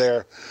color-based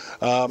there.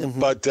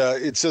 But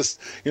it's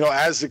just,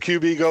 as the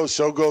QB goes,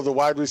 so go the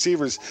wide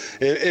receivers.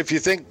 If you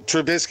think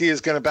Trubisky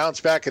is going to bounce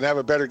back and have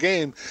a better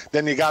game,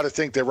 then you got to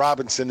think that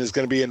Robinson is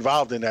going to be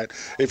involved in that.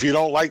 If you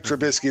don't like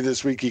Trubisky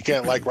this week, you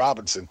can't like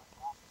Robinson.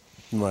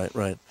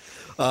 Right.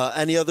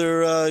 Any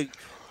other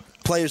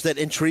players that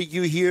intrigue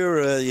you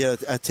here?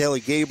 Taylor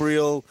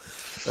Gabriel.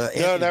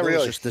 No, not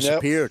really. Just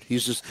disappeared. Nope.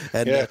 He's just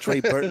Trey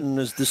Burton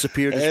has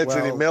disappeared as well.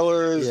 Anthony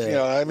Miller.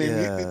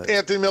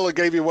 Anthony Miller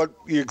gave you what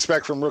you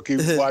expect from rookie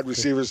wide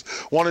receivers: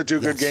 1 or 2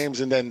 good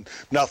games and then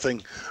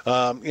nothing.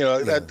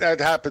 That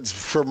happens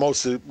for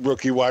most of the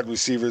rookie wide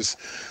receivers.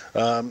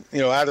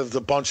 Out of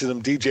the bunch of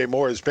them, DJ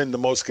Moore has been the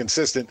most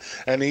consistent,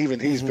 and even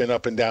he's been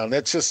up and down.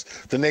 That's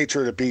just the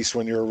nature of the beast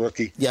when you're a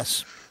rookie.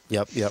 Yes.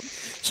 Yep.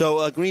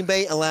 So Green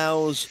Bay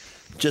allows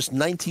just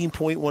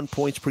 19.1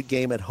 points per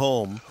game at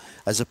home,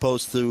 as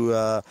opposed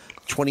to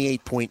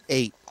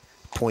 28.8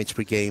 points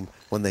per game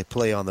when they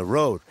play on the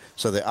road.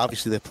 So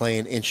they're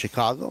playing in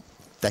Chicago.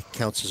 That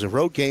counts as a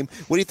road game.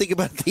 What do you think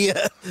about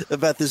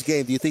about this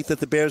game? Do you think that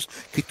the Bears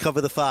could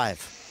cover the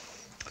 5?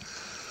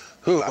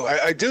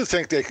 I do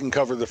think they can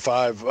cover the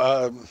 5.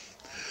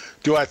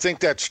 Do I think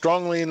that's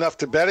strongly enough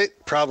to bet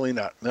it? Probably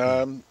not.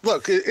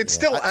 Look, it's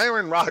still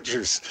Aaron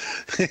Rodgers.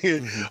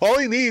 All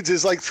he needs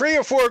is like 3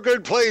 or 4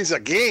 good plays a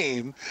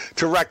game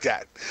to wreck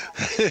that.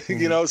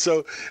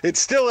 So it's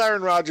still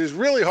Aaron Rodgers.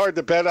 Really hard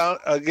to bet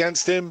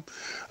against him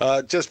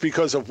just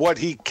because of what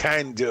he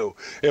can do.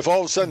 If all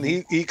of a sudden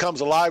he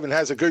comes alive and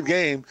has a good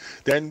game,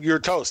 then you're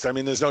toast. I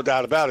mean, there's no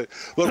doubt about it.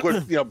 Look,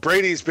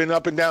 Brady's been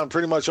up and down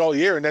pretty much all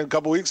year, and then a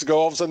couple weeks ago,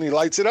 all of a sudden he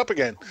lights it up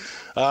again.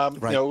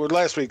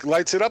 Last week,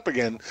 lights it up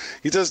again.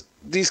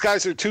 These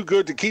guys are too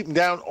good to keep him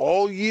down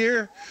all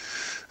year.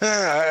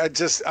 I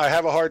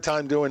have a hard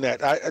time doing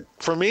that.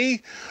 For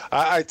me,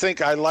 I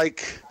think I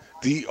like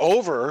the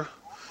over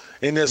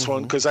in this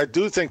one because I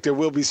do think there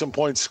will be some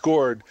points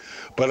scored,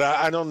 but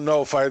I don't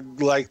know if I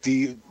like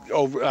the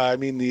over.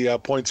 The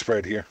point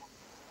spread here.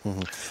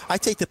 I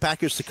take the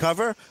Packers to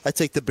cover. I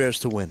take the Bears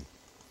to win.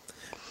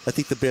 I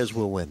think the Bears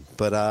will win,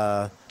 but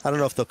I don't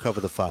know if they'll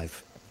cover the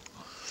 5.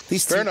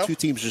 These two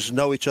teams just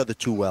know each other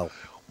too well,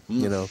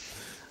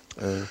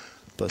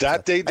 But,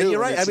 that they do. You're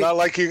right. It's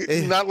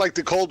not like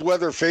the cold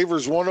weather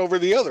favors one over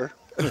the other.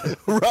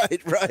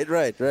 Right.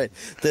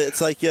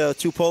 It's like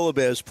 2 polar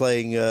bears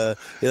playing.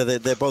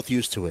 They're both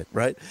used to it,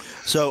 right?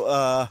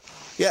 So,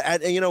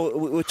 and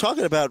we're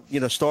talking about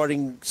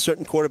starting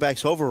certain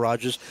quarterbacks over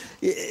Rodgers.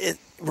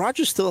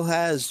 Rodgers still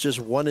has just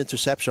 1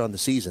 interception on the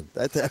season.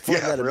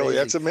 Really,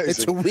 that's amazing.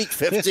 It's a week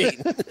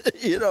 15,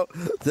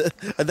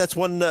 and that's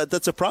one.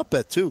 That's a prop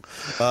bet too.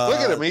 Look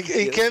at him;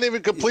 he can't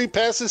even complete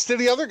passes to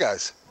the other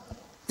guys.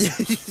 You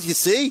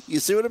see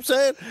what I'm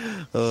saying?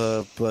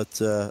 All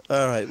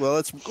right.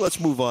 Well, let's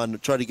move on.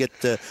 Try to get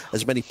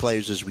as many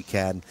players as we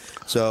can.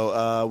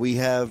 So we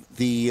have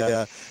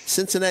the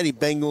Cincinnati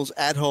Bengals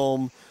at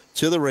home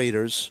to the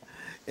Raiders.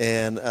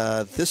 And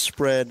this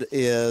spread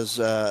is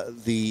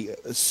the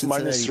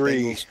Cincinnati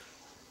 -3. Bengals.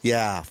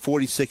 Yeah,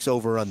 46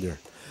 over under.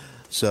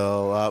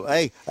 So,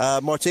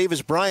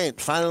 Martavis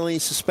Bryant finally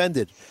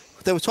suspended.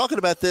 They were talking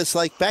about this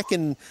like back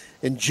in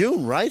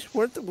June, right?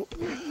 Weren't they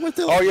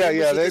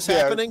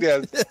happening?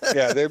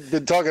 They've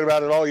been talking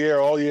about it all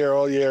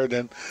year.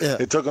 Then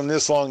it took them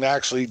this long to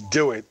actually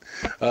do it.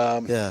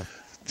 A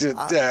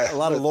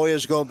lot of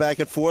lawyers going back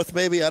and forth,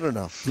 maybe? I don't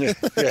know.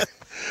 Yeah.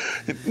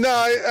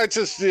 No, it's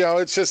just the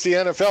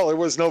NFL. There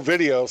was no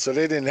video, so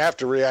they didn't have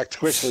to react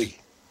quickly.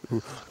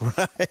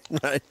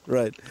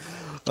 Right.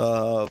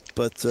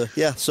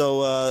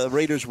 So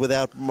Raiders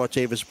without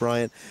Martavis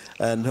Bryant,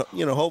 and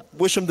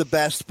wish him the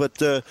best.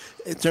 But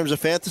in terms of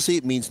fantasy,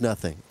 it means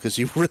nothing because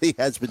he really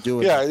has been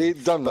doing. Yeah,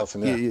 he's done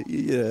nothing.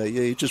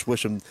 You just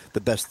wish him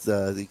the best.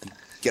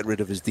 Get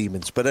rid of his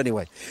demons. But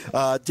anyway,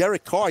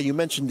 Derek Carr, you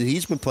mentioned that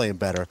he's been playing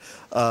better.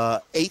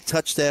 8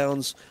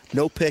 touchdowns,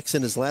 no picks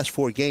in his last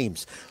 4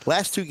 games.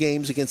 Last 2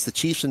 games against the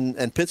Chiefs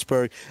and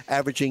Pittsburgh,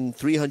 averaging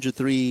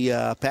 303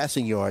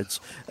 passing yards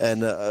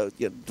and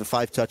the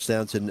 5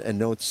 touchdowns and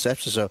no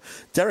interceptions. So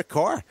Derek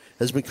Carr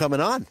has been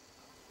coming on.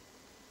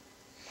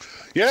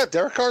 Yeah,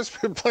 Derek Carr's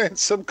been playing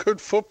some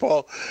good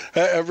football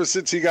ever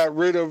since he got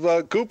rid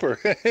of Cooper.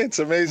 It's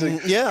amazing.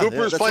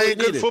 Cooper's playing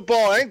good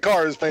football and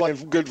Carr is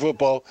playing good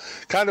football.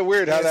 Kind of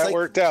weird how that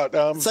worked out.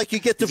 It's like you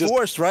get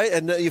divorced, right?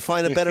 And you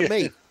find a better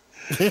mate.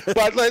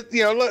 But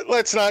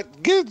let's not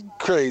get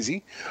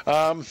crazy.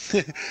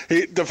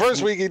 The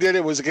first week he did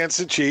it was against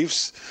the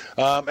Chiefs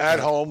at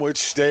home,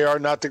 which they are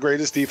not the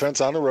greatest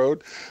defense on the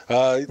road.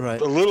 A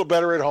little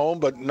better at home,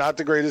 but not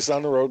the greatest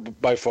on the road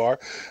by far.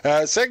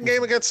 Second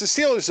game against the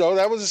Steelers, though,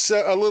 that was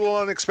a little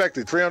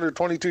unexpected.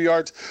 322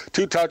 yards,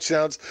 2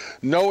 touchdowns,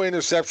 no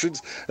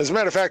interceptions. As a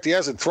matter of fact, he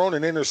hasn't thrown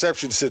an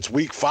interception since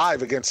week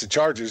 5 against the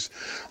Chargers.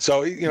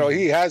 So,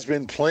 he has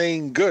been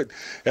playing good.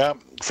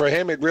 For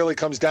him, it really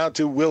comes down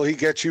to, will he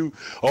get you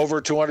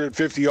over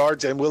 250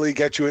 yards and will he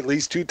get you at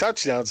least 2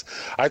 touchdowns?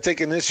 I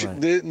think in this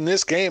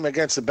game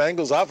against the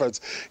Bengals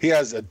offense, he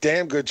has a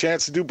damn good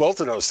chance to do both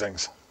of those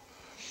things.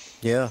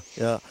 Yeah.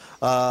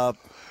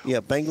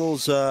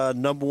 Bengals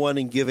number 1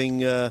 in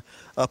giving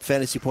up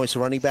fantasy points to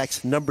running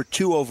backs, number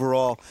 2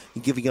 overall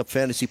in giving up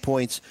fantasy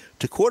points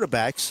to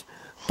quarterbacks.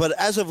 But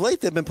as of late,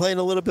 they've been playing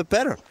a little bit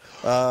better.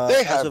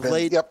 They have as of been.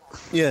 Late, yep.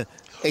 Yeah.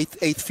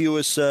 Eighth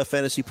fewest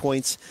fantasy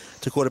points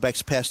to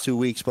quarterbacks past 2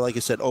 weeks, but like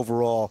I said,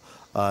 overall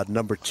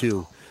number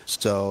 2.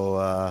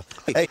 So,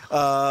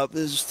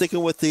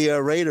 sticking with the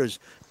Raiders,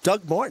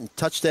 Doug Martin,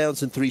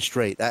 touchdowns in 3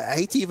 straight. I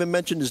hate to even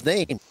mention his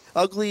name.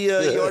 Ugly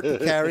yard per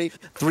carry,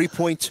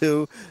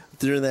 3.2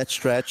 during that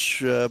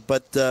stretch.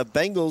 But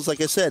Bengals, like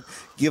I said,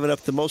 giving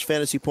up the most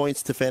fantasy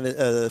points to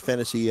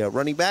fantasy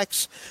running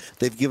backs.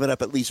 They've given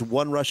up at least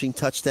 1 rushing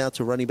touchdown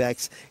to running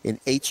backs in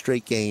 8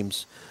 straight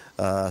games.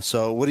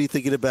 So what are you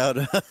thinking about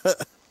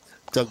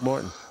Doug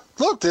Martin?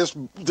 Look,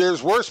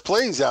 there's worse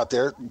plays out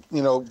there,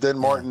 than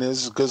Martin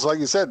is, because, like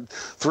you said,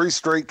 3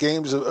 straight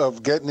games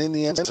of getting in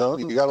the end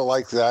zone. You got to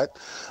like that.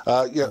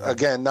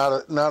 Again,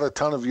 not a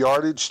ton of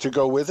yardage to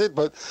go with it,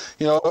 but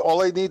all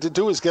they need to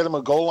do is get him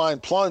a goal line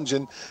plunge,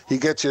 and he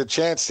gets you a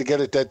chance to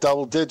get it at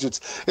double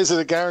digits. Is it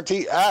a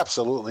guarantee?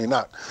 Absolutely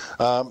not.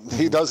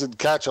 He doesn't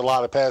catch a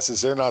lot of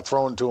passes. They're not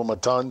throwing to him a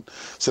ton,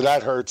 so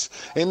that hurts.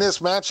 In this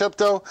matchup,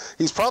 though,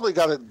 he's probably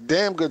got a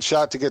damn good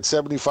shot to get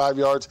 75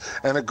 yards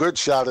and a good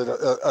shot at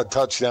a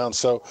touchdown.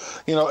 So,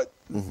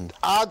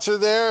 odds are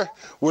there.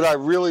 Would I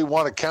really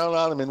want to count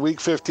on him in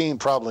Week 15?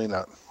 Probably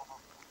not.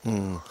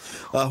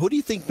 Who do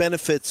you think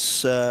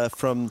benefits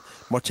from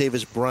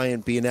Martavis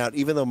Bryant being out?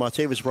 Even though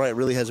Martavis Bryant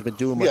really hasn't been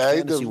doing much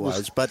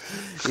fantasy-wise, but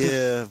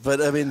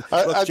I mean,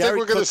 I think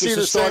we're going to see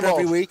the start same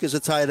every week as a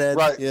tight end.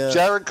 Right. Yeah.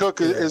 Jared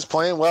Cook is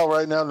playing well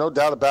right now, no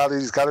doubt about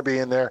it. He's got to be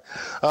in there.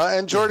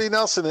 And Jordy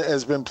Nelson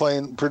has been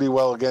playing pretty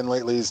well again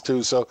lately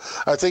too. So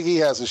I think he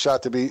has a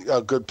shot to be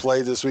a good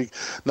play this week.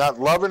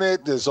 Not loving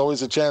it. There's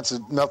always a chance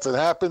that nothing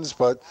happens,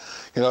 but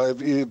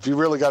if you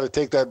really got to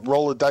take that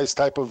roll of dice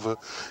type of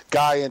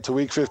guy into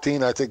Week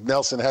 15, I think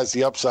Nelson has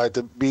the upside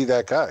to be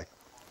that guy.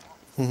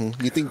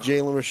 You think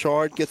Jalen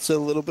Richard gets a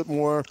little bit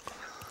more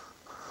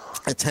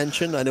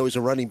attention? I know he's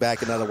a running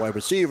back and not a wide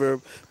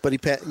receiver, but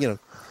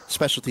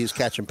specialty is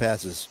catching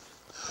passes.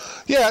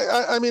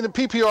 Yeah, I mean, in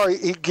PPR,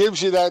 he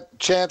gives you that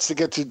chance to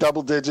get to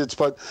double digits,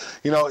 but,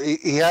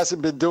 he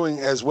hasn't been doing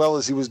as well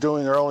as he was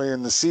doing earlier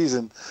in the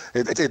season.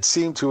 It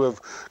seemed to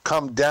have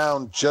come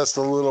down just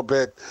a little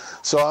bit.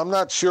 So I'm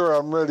not sure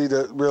I'm ready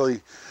to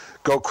really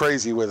go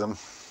crazy with him.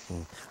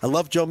 I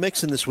love Joe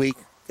Mixon this week.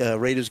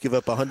 Raiders give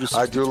up 160.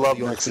 I do love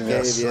Mixon,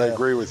 yes. I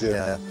agree with you.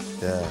 Yeah.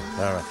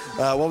 All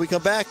right. When we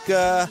come back,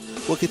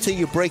 we'll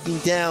continue breaking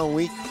down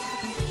Week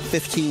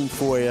 15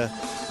 for you.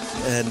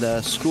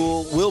 And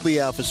school will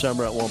be out for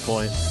summer at one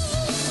point.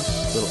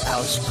 Little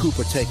Alice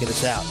Cooper taking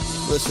us out.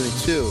 Listening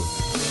to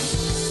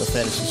the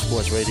Fantasy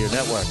Sports Radio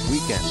Network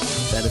Weekend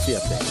Fantasy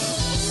Update.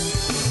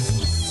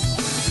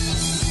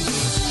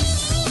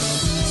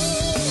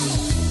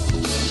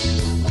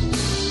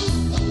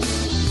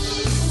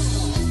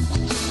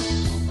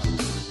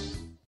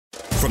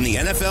 From the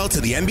NFL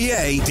to the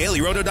NBA,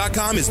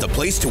 DailyRoto.com is the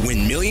place to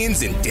win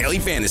millions in daily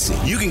fantasy.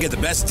 You can get the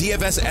best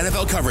DFS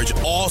NFL coverage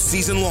all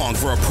season long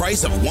for a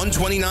price of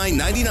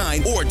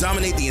 $129.99 or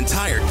dominate the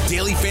entire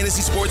daily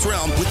fantasy sports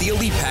realm with the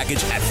Elite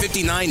Package at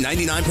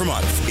 $59.99 per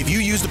month. If you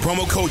use the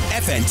promo code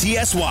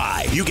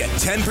FNTSY, you get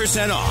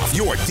 10% off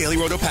your Daily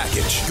Roto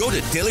package. Go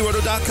to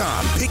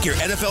DailyRoto.com, pick your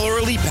NFL or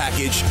Elite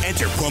Package,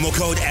 enter promo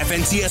code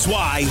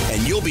FNTSY,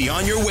 and you'll be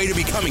on your way to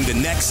becoming the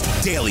next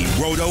Daily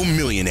Roto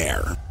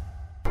millionaire.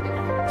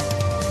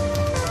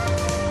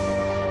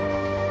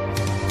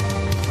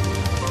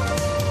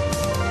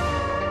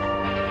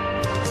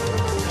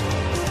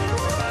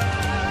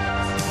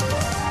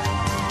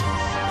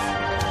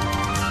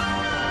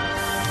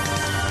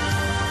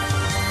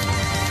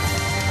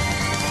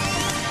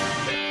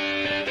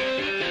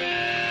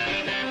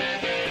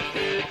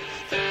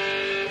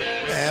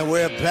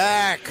 We're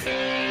back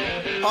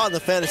on the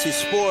Fantasy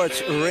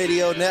Sports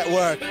Radio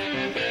Network.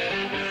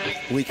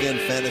 Weekend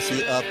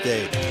Fantasy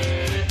Update.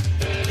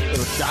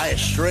 Little Dire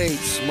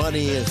Straits,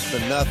 money is for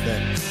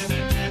nothing.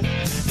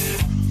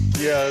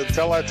 Yeah,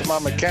 tell that to my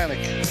mechanic.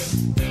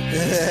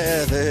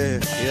 Yeah.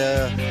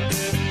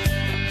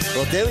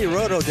 Well,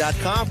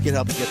 DailyRoto.com can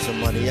help you get some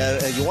money.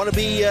 You want to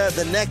be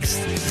the next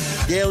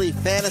daily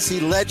fantasy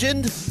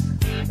legend?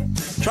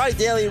 Try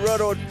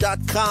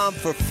DailyRoto.com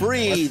for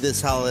free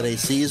this holiday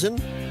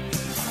season.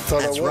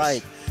 That's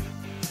right.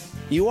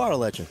 You are a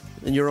legend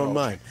in your own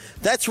mind.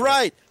 That's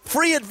right.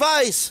 Free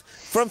advice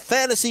from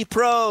fantasy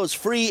pros,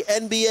 free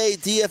NBA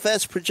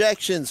DFS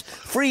projections,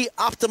 free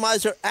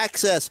optimizer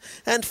access,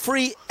 and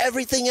free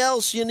everything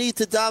else you need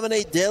to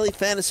dominate daily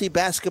fantasy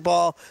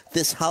basketball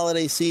this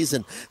holiday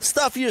season.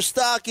 Stuff your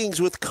stockings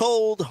with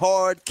cold,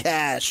 hard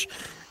cash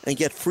and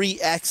get free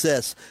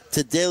access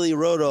to Daily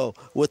Roto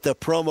with the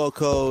promo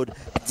code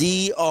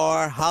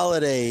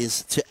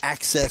DRHolidays to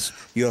access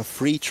your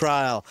free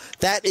trial.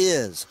 That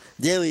is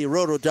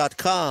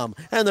DailyRoto.com,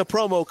 and the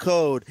promo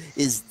code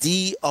is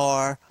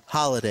DRHolidays.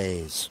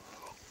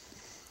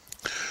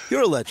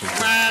 You're a legend.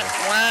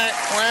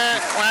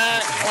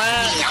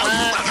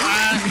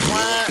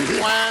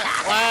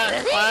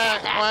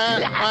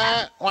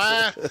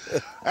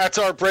 That's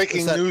our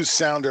breaking news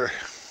sounder.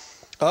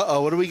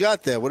 Uh-oh, what do we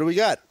got there? What do we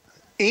got?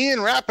 Ian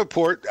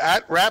Rappaport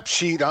at Rap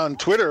Sheet on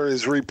Twitter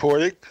is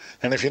reporting,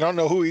 and if you don't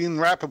know who Ian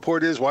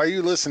Rappaport is, why are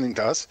you listening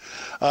to us?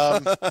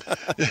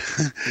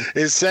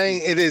 Is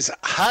saying it is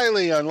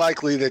highly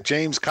unlikely that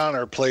James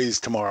Conner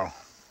plays tomorrow.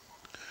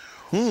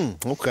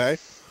 Okay.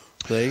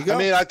 There you go. I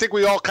mean, I think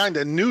we all kind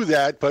of knew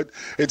that, but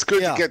it's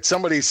good to get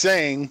somebody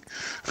saying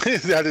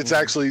that it's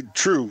actually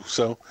true.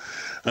 So,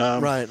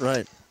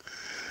 right.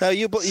 Now,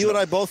 you and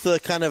I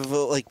both kind of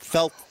like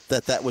felt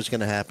that was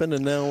going to happen,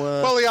 and now.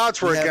 Well, the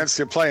odds were against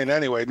him playing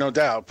anyway, no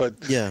doubt. But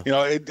yeah.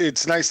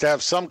 It's nice to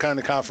have some kind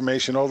of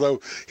confirmation.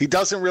 Although he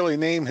doesn't really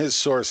name his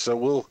source, so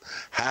we'll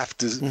have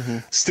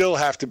to still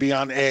have to be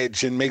on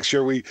edge and make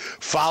sure we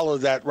follow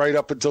that right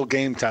up until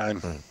game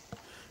time.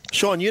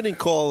 Sean, you didn't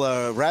call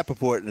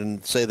Rappaport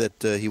and say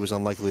that he was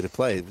unlikely to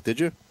play, did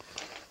you?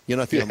 You're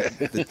not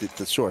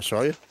the source,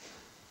 are you?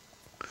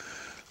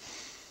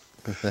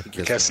 I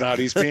guess not.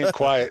 He's being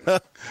quiet.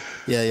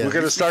 Yeah. We're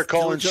going to start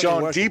calling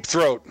Sean Deep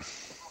Throat.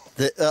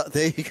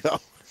 There you go.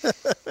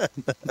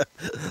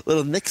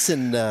 Little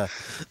Nixon. Oh,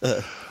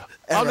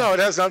 no, it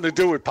has nothing to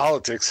do with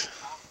politics.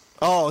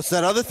 Oh, it's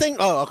that other thing?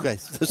 Oh, okay.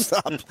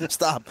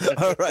 Stop.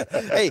 All right.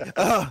 Hey,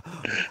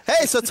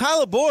 so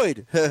Tyler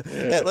Boyd.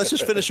 Let's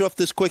just finish off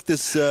this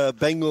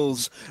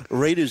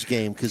Bengals-Raiders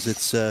game because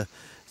it's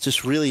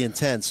just really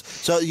intense.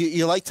 So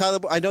you like Tyler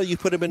Boyd? I know you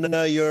put him in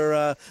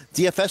your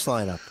DFS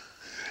lineup.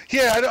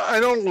 Yeah, I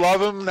don't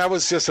love him. That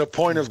was just a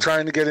point of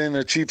trying to get in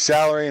a cheap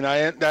salary, and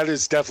that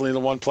is definitely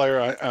the one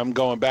player I'm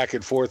going back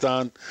and forth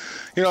on.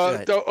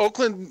 Right.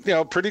 Oakland,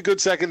 pretty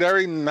good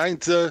secondary,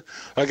 9th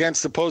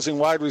against opposing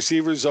wide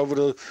receivers over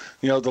the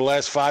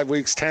last 5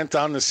 weeks, 10th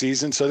on the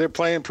season, so they're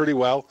playing pretty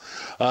well,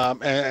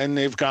 and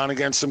they've gone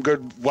against some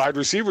good wide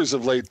receivers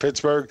of late.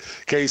 Pittsburgh,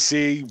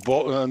 KC,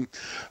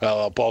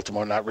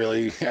 Baltimore, not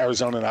really,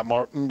 Arizona,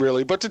 not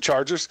really, but the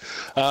Chargers,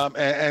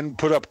 and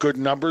put up good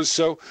numbers.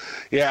 So,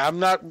 yeah,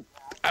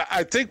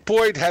 I think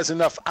Boyd has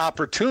enough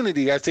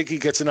opportunity. I think he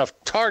gets enough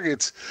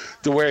targets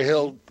to where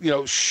he'll,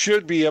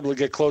 should be able to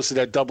get close to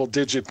that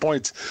double-digit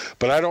points.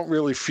 But I don't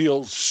really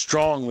feel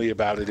strongly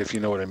about it, if you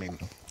know what I mean.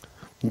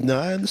 No,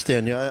 I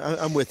understand you.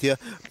 I'm with you.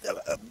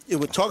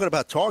 We're talking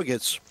about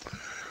targets.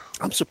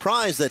 I'm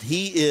surprised that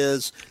he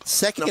is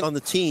second on the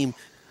team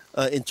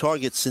in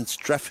targets since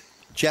Jeff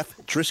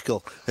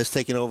Driscoll has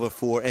taken over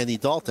for Andy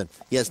Dalton.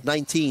 He has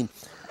 19.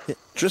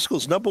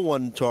 Driscoll's number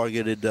one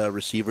targeted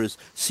receiver is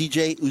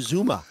C.J.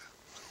 Uzomah.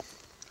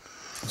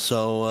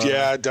 So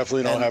I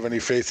definitely don't have any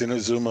faith in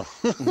Uzomah.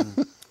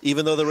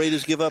 Even though the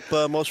Raiders give up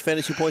most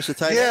fantasy points to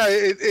tight end? Yeah,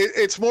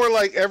 it's more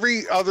like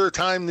every other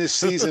time this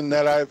season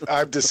that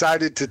I've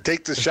decided to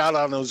take the shot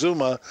on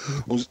Uzomah,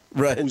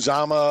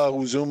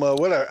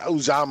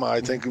 Uzomah, I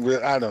think,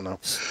 I don't know.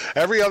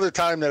 Every other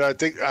time that I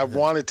think I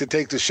wanted to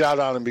take the shot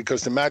on him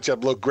because the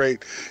matchup looked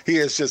great, he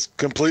has just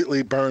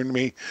completely burned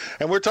me.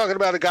 And we're talking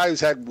about a guy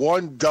who's had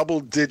one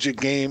double-digit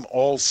game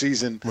all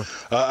season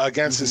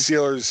against the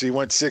Steelers. He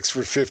went 6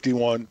 for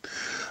 51.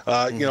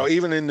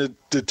 Even in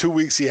the 2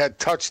 weeks he had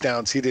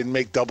touchdowns, he didn't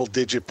make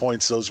double-digit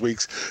points those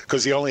weeks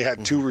because he only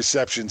had 2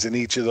 receptions in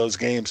each of those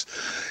games.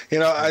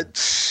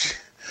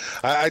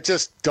 I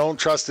just don't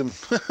trust him.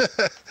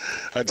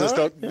 I just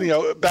don't.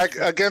 Back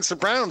against the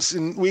Browns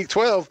in Week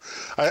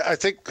 12, I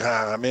think.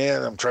 I'm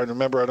trying to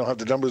remember. I don't have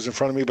the numbers in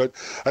front of me, but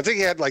I think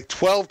he had like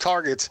 12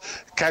 targets,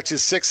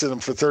 catches 6 of them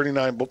for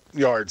 39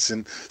 yards,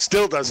 and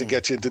still doesn't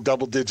get you into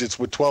double digits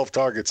with 12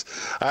 targets.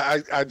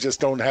 I just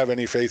don't have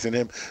any faith in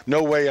him.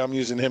 No way I'm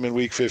using him in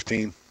Week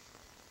 15.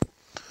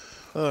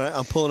 All right,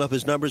 I'm pulling up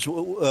his numbers. You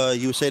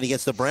were saying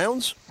against the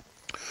Browns?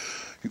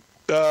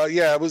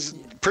 I was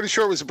pretty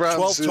sure it was the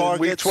Browns 12 targets,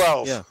 Week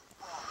 12.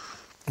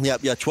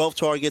 Yeah, 12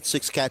 targets,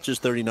 6 catches,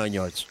 39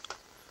 yards.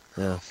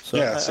 Yeah,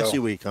 so I see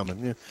where you're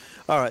coming. Yeah.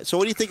 All right, so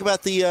what do you think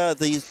about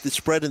the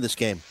spread in this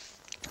game?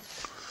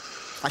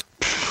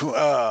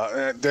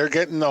 They're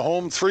getting the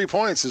home 3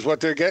 points is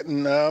what they're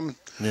getting. I'll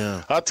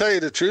tell you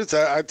the truth.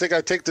 I think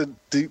I take the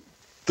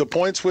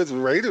points with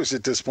Raiders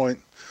at this point.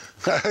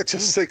 I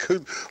just think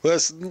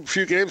last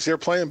few games they're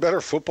playing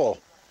better football.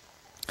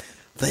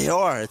 They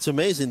are. It's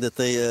amazing that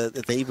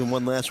they even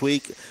won last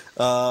week.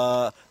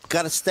 Got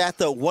a stat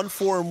though: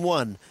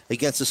 1-4-1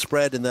 against the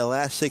spread in their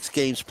last 6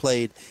 games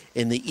played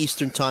in the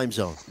Eastern Time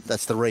Zone.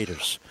 That's the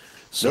Raiders.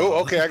 So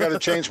okay, I got to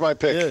change my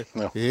pick.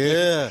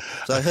 Yeah.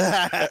 So,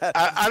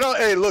 I don't.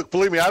 Hey, look,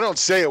 believe me, I don't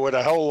say it with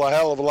a hell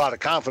of a lot of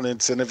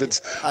confidence. And if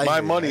it's my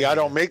money, I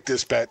don't make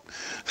this bet.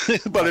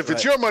 But if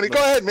it's your money, go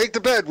ahead, make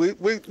the bet. We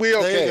okay.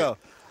 There you go.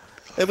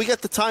 And we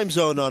got the time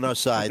zone on our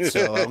side,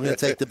 so I'm going to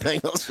take the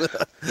Bengals.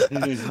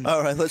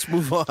 All right, let's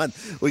move on.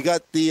 We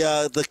got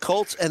the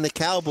Colts and the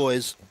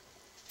Cowboys.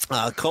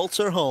 Colts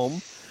are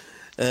home,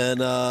 and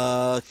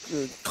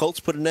Colts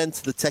put an end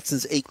to the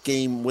Texans'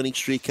 8-game winning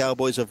streak.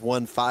 Cowboys have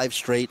won 5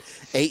 straight,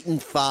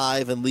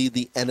 8-5, and lead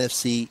the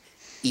NFC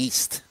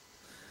East.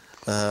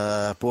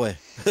 Boy,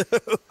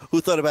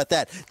 who thought about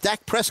that?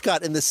 Dak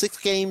Prescott in the 6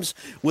 games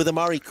with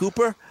Amari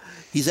Cooper.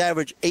 He's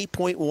averaged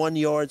 8.1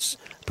 yards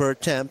per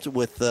attempt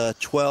with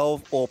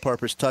 12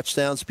 all-purpose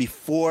touchdowns.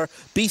 Before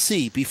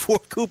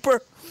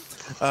Cooper,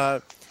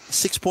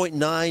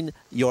 6.9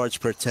 yards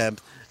per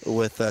attempt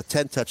with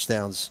 10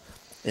 touchdowns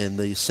in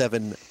the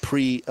 7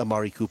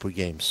 pre-Amari Cooper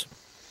games.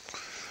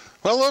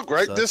 Well, look,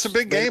 right. So this is a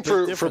big game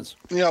for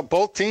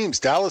both teams.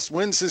 Dallas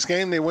wins this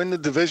game; they win the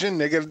division.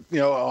 They get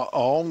a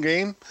home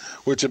game,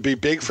 which would be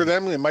big for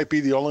them. It might be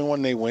the only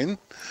one they win.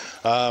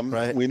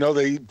 Right. We know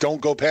they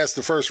don't go past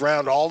the first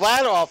round all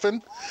that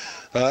often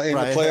in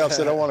the playoffs.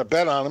 I don't want to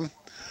bet on them.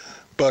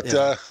 But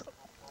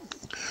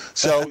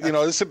so,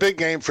 it's a big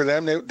game for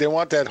them. They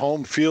want that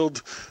home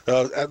field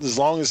as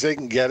long as they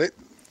can get it.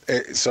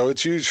 So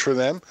it's huge for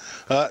them.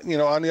 On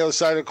the other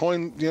side of the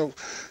coin, the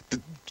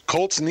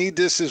Colts need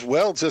this as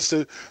well, just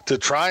to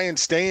try and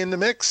stay in the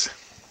mix.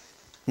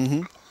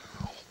 Mm-hmm.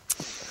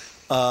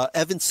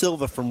 Evan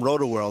Silva from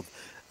RotoWorld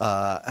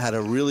had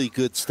a really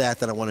good stat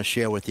that I want to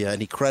share with you,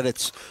 and he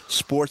credits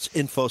Sports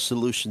Info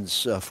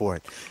Solutions for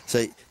it.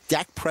 So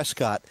Dak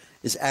Prescott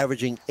is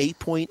averaging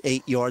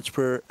 8.8 yards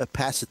per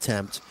pass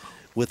attempt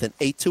with an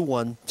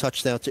 8-to-1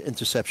 touchdown to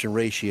interception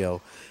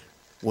ratio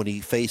when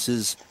he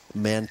faces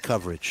man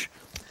coverage,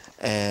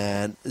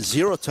 and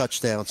 0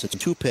 touchdowns and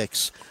 2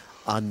 picks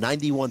on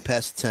 91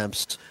 pass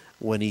attempts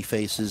when he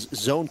faces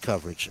zone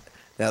coverage.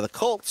 Now the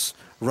Colts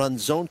run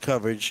zone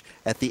coverage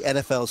at the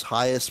NFL's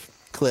highest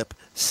clip,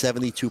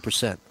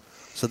 72%.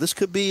 So this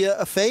could be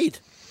a fade.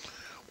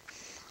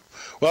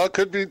 Well, it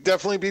could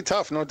definitely be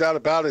tough, no doubt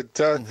about it.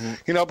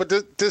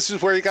 But this is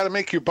where you got to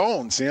make your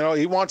bones.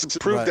 He wants to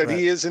prove that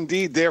he is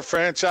indeed their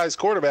franchise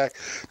quarterback.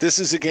 This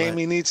is a game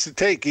he needs to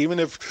take, even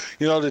if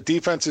the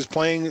defense is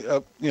playing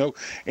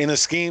in a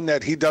scheme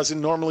that he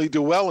doesn't normally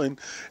do well in.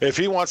 If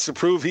he wants to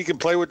prove he can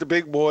play with the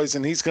big boys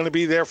and he's going to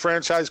be their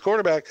franchise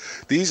quarterback,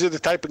 these are the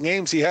type of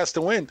games he has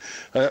to win.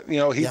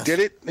 He did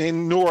it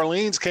in New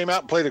Orleans, came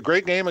out and played a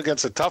great game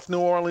against a tough New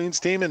Orleans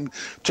team and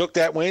took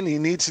that win. He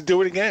needs to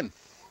do it again.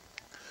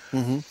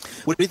 Mm-hmm.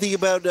 What do you think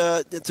about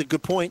it's a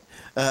good point.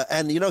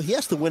 And, he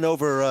has to win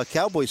over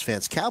Cowboys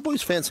fans.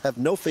 Cowboys fans have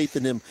no faith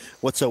in him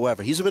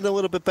whatsoever. He's been a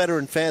little bit better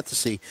in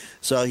fantasy,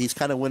 so he's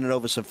kind of winning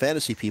over some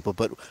fantasy people.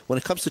 But when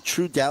it comes to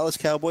true Dallas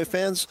Cowboy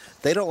fans,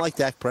 they don't like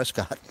Dak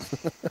Prescott.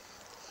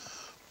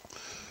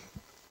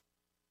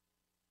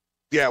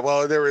 Yeah,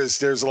 well,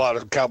 there's a lot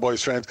of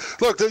Cowboys fans.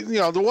 Look,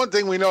 the one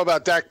thing we know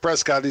about Dak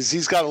Prescott is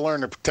he's got to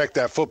learn to protect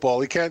that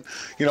football. He can't,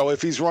 if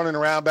he's running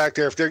around back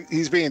there,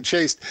 he's being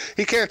chased,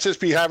 he can't just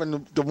be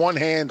having the one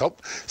hand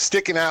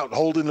sticking out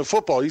holding the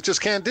football. You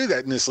just can't do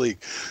that in this league.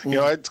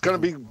 It's going to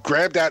be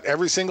grabbed at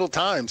every single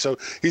time. So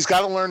he's got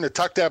to learn to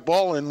tuck that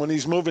ball in when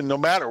he's moving, no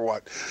matter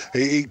what.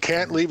 He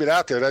can't leave it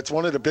out there. That's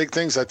one of the big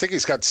things. I think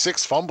he's got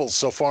 6 fumbles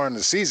so far in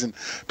the season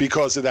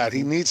because of that.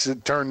 He needs to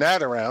turn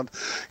that around.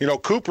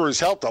 Cooper has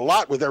helped a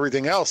lot with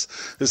everything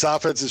else. This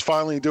offense is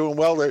finally doing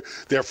well.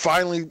 They're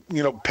finally,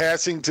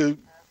 passing to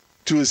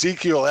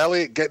Ezekiel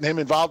Elliott, getting him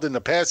involved in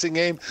the passing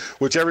game,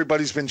 which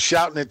everybody's been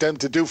shouting at them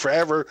to do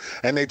forever,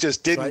 and they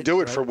just didn't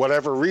do it for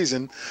whatever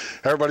reason.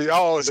 Everybody,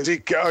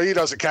 Ezekiel, he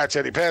doesn't catch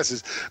any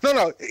passes.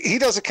 No, he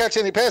doesn't catch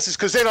any passes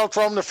because they don't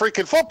throw him the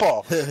freaking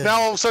football.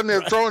 Now all of a sudden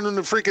they're throwing him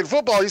the freaking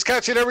football. He's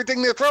catching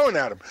everything they're throwing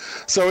at him.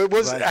 So it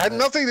had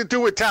nothing to do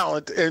with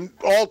talent and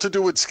all to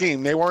do with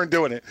scheme. They weren't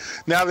doing it.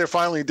 Now they're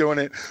finally doing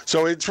it.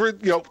 So it's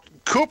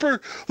Cooper,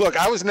 look,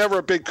 I was never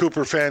a big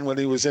Cooper fan when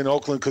he was in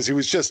Oakland because he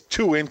was just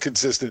too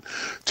inconsistent,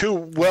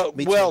 too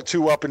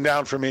up and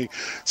down for me.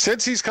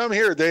 Since he's come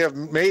here, they have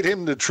made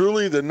him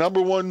truly the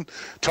number one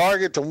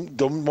target,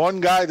 the one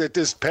guy that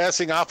this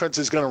passing offense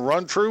is going to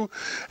run through,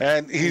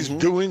 and he's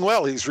doing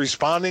well. He's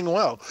responding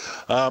well.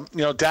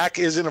 Dak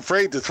isn't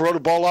afraid to throw the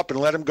ball up and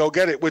let him go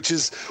get it, which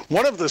is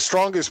one of the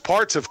strongest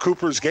parts of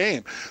Cooper's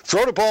game.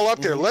 Throw the ball up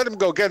there, let him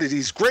go get it.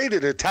 He's great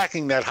at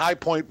attacking that high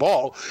point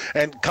ball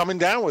and coming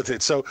down with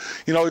it. So,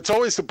 it's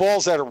always the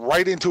balls that are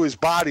right into his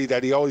body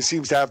that he always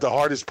seems to have the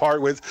hardest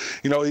part with.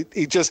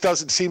 He just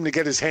doesn't seem to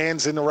get his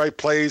hands in the right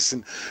place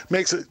and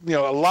makes a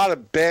lot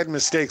of bad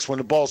mistakes when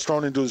the ball's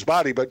thrown into his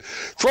body. But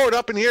throw it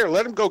up in the air,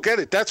 let him go get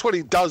it. That's what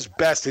he does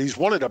best. He's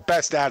one of the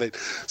best at it.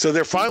 So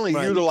they're finally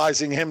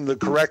utilizing him the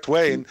correct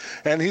way,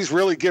 and he's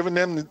really giving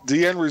them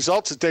the end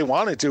results that they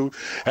wanted to.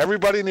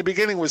 Everybody in the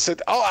beginning was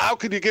said, how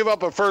could you give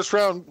up a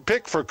first-round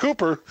pick for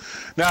Cooper?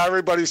 Now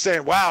everybody's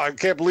saying, wow, I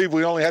can't believe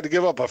we only had to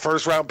give up a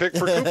first-round pick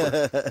for Cooper.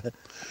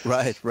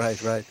 Right.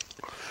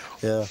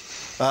 Yeah.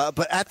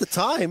 But at the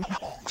time,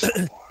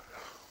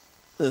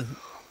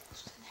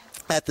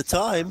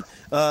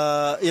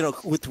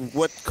 with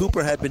what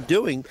Cooper had been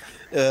doing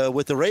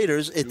with the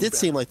Raiders, it did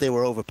seem like they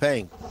were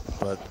overpaying.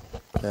 But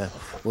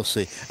we'll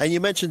see. And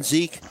you mentioned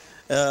Zeke,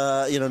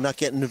 not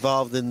getting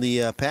involved in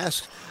the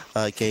pass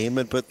game,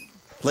 but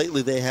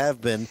lately they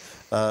have been.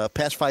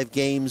 Past 5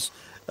 games,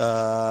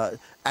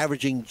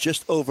 averaging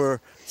just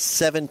over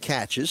 7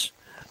 catches.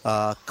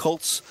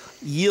 Colts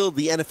yield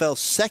the NFL's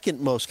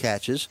second most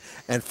catches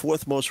and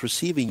 4th most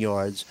receiving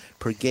yards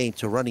per game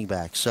to running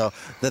backs. So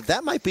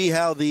that might be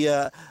how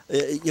the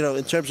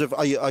in terms of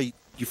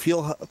you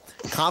feel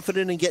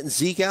confident in getting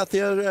Zeke out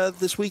there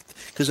this week?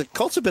 Because the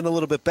Colts have been a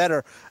little bit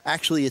better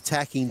actually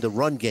attacking the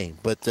run game,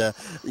 but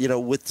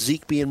with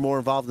Zeke being more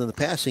involved in the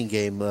passing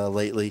game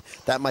lately,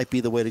 that might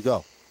be the way to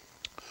go.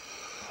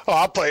 Oh,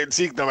 I'll play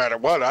Zeke no matter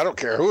what. I don't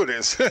care who it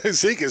is.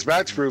 Zeke is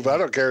match proof. I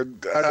don't care.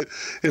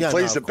 It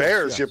plays the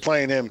Bears. Yes. You're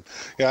playing him.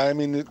 Yeah, I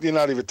mean, you're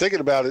not even thinking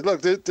about it.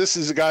 Look, this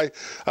is a guy,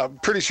 I'm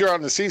pretty sure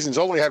on the season's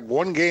only had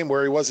one game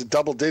where he wasn't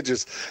double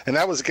digits, and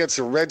that was against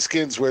the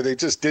Redskins where they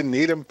just didn't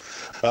need him.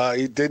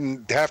 He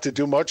didn't have to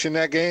do much in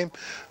that game.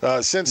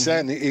 Since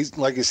then, he's,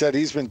 like you said,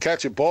 he's been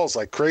catching balls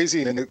like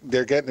crazy, and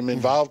they're getting him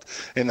involved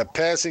in the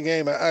passing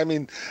game. I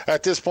mean,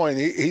 at this point,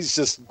 he's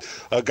just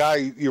a guy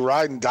you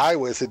ride and die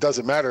with. It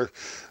doesn't matter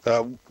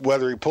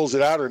whether he pulls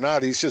it out or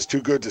not. He's just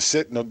too good to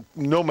sit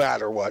no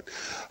matter what.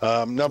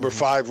 Number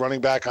 5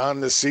 running back on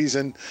this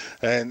season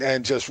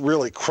and just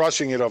really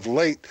crushing it of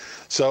late.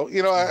 So,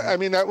 I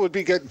mean, that would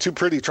be getting too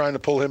pretty trying to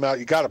pull him out.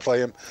 You got to play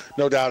him,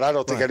 no doubt. I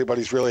don't think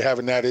anybody's really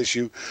having that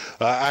issue.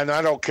 And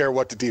I don't care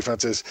what the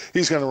defense is.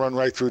 He's going to run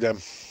right through them.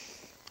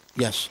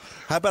 Yes.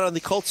 How about on the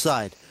Colts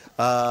side?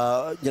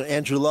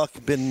 Andrew Luck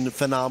been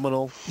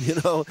phenomenal.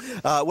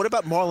 What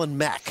about Marlon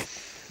Mack?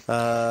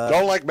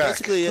 Don't like Mac.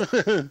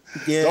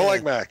 Don't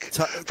like Mac.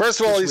 First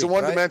of all, he's a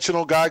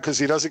one-dimensional guy because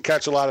he doesn't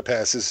catch a lot of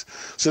passes,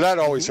 so that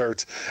always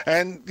hurts.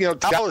 And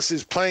Dallas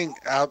is playing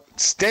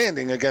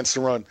outstanding against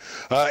the run.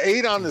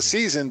 8 on the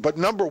season, but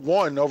number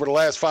 1 over the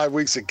last 5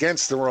 weeks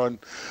against the run,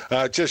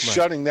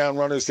 shutting down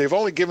runners. They've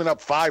only given up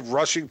 5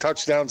 rushing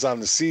touchdowns on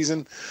the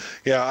season.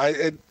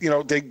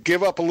 They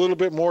give up a little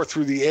bit more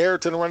through the air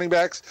to the running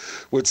backs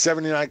with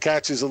 79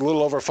 catches, a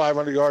little over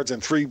 500 yards,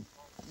 and 3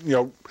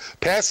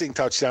 passing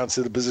touchdowns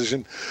to the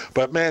position.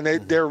 But, man,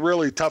 they're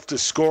really tough to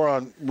score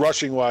on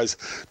rushing-wise.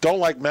 Don't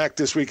like Mac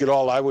this week at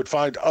all. I would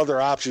find other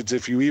options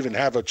if you even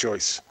have a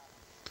choice.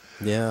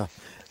 Yeah.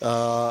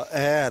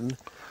 And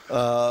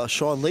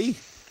Sean Lee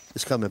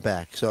is coming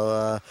back.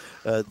 So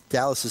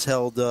Dallas has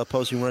held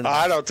opposing running.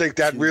 I don't think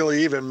that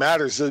really even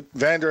matters.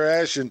 Vander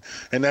Esch and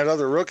that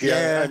other rookie,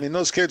 I mean,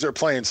 those kids are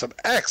playing some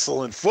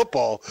excellent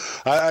football.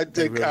 I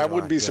think really I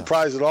wouldn't be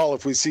surprised at all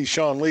if we see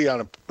Sean Lee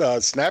on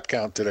a snap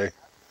count today.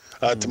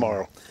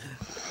 Tomorrow.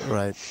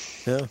 Right.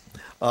 Yeah.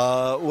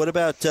 What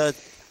about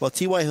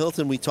T.Y.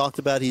 Hilton? We talked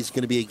about he's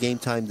going to be a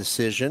game-time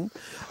decision.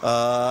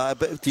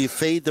 But do you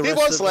fade the rest of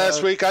He was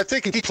last week. I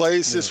think he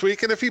plays this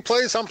week, and if he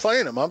plays, I'm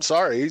playing him. I'm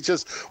sorry.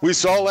 We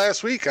saw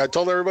last week. I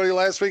told everybody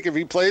last week, if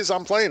he plays,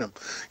 I'm playing him.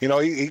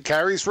 He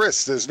carries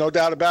risks. There's no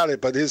doubt about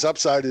it, but his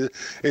upside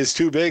is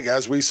too big,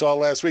 as we saw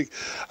last week.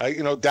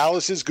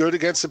 Dallas is good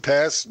against the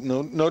pass,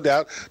 no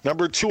doubt.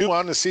 Number 2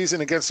 on the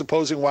season against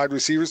opposing wide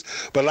receivers,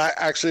 but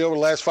actually over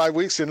the last 5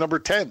 weeks, they're number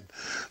 10.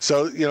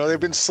 So, they've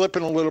been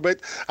slipping a little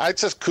bit. I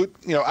just could,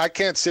 I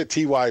can't sit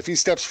T.Y. If he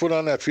steps foot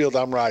on that field,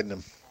 I'm riding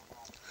him.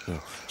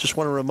 Just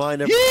want to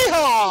remind everyone.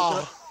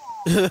 Yeehaw!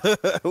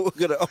 We're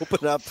going to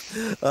open up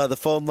the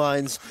phone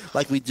lines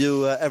like we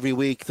do every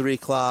week, 3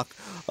 o'clock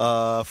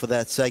for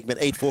that segment,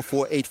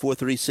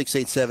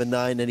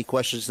 844-843-6879. Any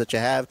questions that you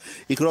have.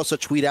 You can also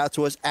tweet out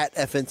to us at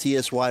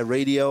FNTSY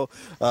Radio.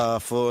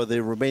 For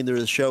the remainder of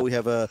the show, we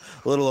have a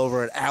little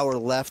over an hour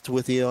left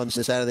with you on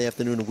Saturday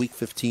afternoon of Week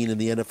 15 in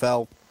the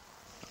NFL.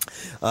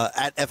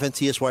 At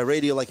FNTSY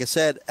Radio, like I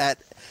said, at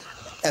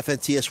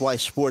FNTSY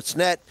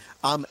Sportsnet.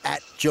 I'm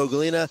at Joe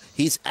Galena.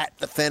 He's at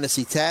the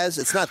Fantasy Taz.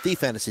 It's not the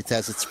Fantasy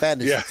Taz. It's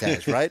Fantasy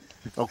Taz, right?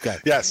 Okay.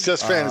 Yes,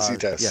 just Fantasy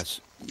Taz.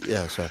 Yes.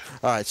 Yeah, so.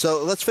 All right,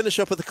 so let's finish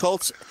up with the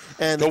Colts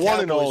and the Cowboys.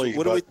 One and only,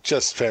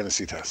 just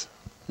Fantasy Taz.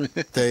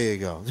 There you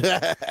go.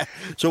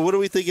 So what are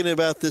we thinking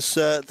about this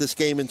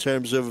game in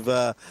terms of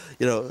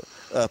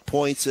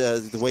points,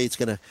 the way it's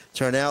going to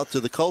turn out?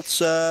 Do the Colts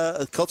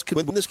could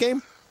win this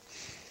game?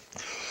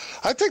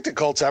 I think the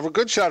Colts have a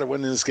good shot at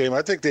winning this game.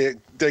 I think they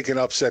can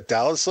upset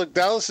Dallas. Look,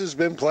 Dallas has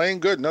been playing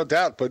good, no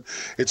doubt, but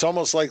it's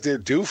almost like they're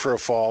due for a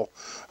fall,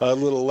 a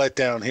little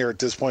letdown here at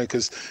this point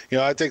because,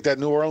 I think that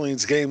New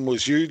Orleans game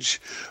was huge.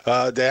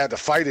 They had to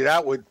fight it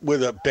out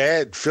with a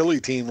bad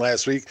Philly team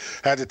last week,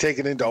 had to take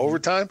it into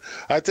overtime.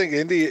 I think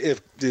Indy,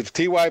 if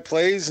T.Y.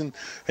 plays and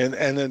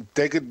then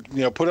they could,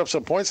 put up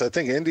some points, I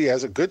think Indy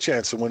has a good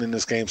chance of winning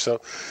this game. So,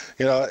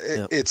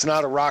 it's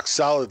not a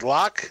rock-solid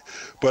lock,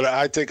 but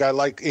I think I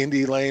like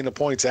Indy laying the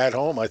points at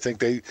home. I think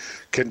they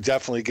can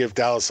definitely give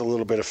Dallas a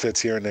little bit of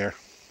fits here and there.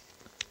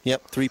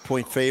 Yep,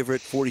 3-point favorite,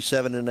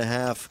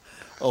 47.5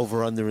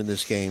 over-under in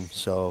this game.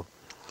 So,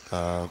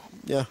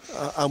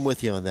 I'm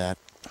with you on that.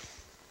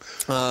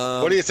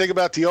 What do you think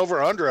about the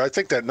over-under? I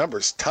think that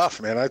number's tough,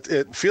 man.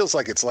 It feels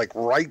like it's like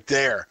right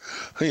there.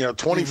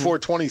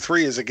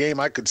 24-23 is a game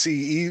I could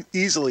see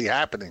easily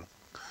happening.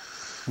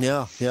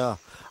 Yeah.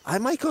 I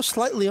might go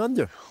slightly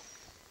under.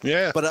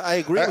 Yeah. But I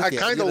agree with you.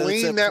 I kind of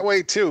lean that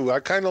way, too.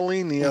 I kind of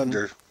lean the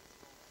under.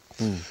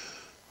 All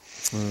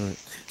right.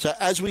 So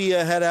as we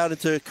head out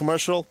into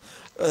commercial,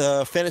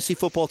 Fantasy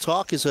Football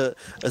Talk is a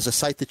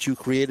site that you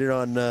created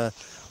on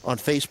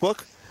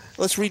Facebook.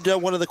 Let's read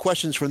one of the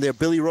questions from there.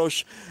 Billy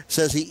Roche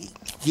says he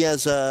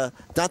has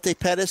Dante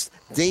Pettis,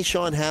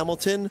 Deshaun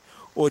Hamilton,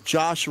 or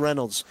Josh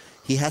Reynolds.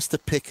 He has to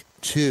pick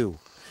 2.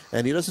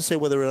 And he doesn't say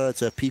whether or not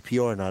it's a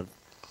PPR or not.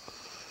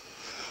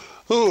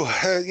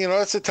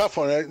 That's a tough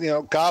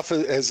one. Goff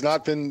has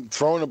not been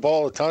throwing the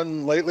ball a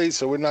ton lately,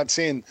 so we're not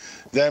seeing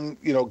them,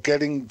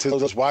 getting to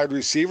those wide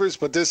receivers.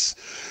 But this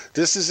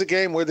is a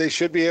game where they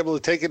should be able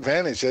to take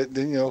advantage.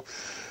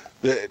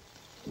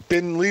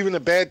 Been leaving a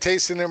bad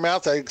taste in their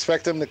mouth. I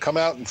expect them to come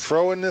out and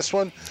throw in this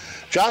one.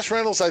 Josh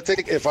Reynolds, I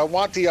think, if I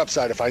want the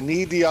upside, if I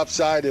need the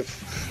upside,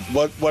 if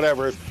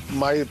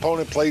my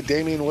opponent played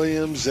Damian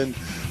Williams and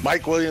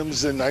Mike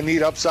Williams and I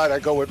need upside, I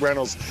go with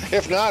Reynolds.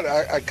 If not,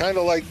 I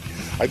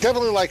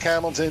definitely like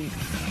Hamilton,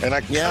 and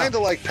I kind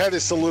of like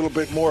Pettis a little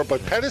bit more,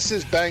 but Pettis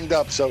is banged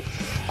up, so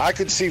I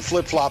could see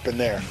flip-flopping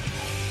there.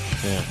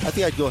 Yeah, I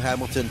think I'd go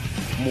Hamilton.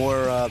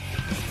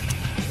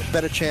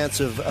 Better chance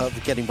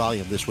of getting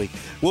volume this week.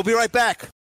 We'll be right back.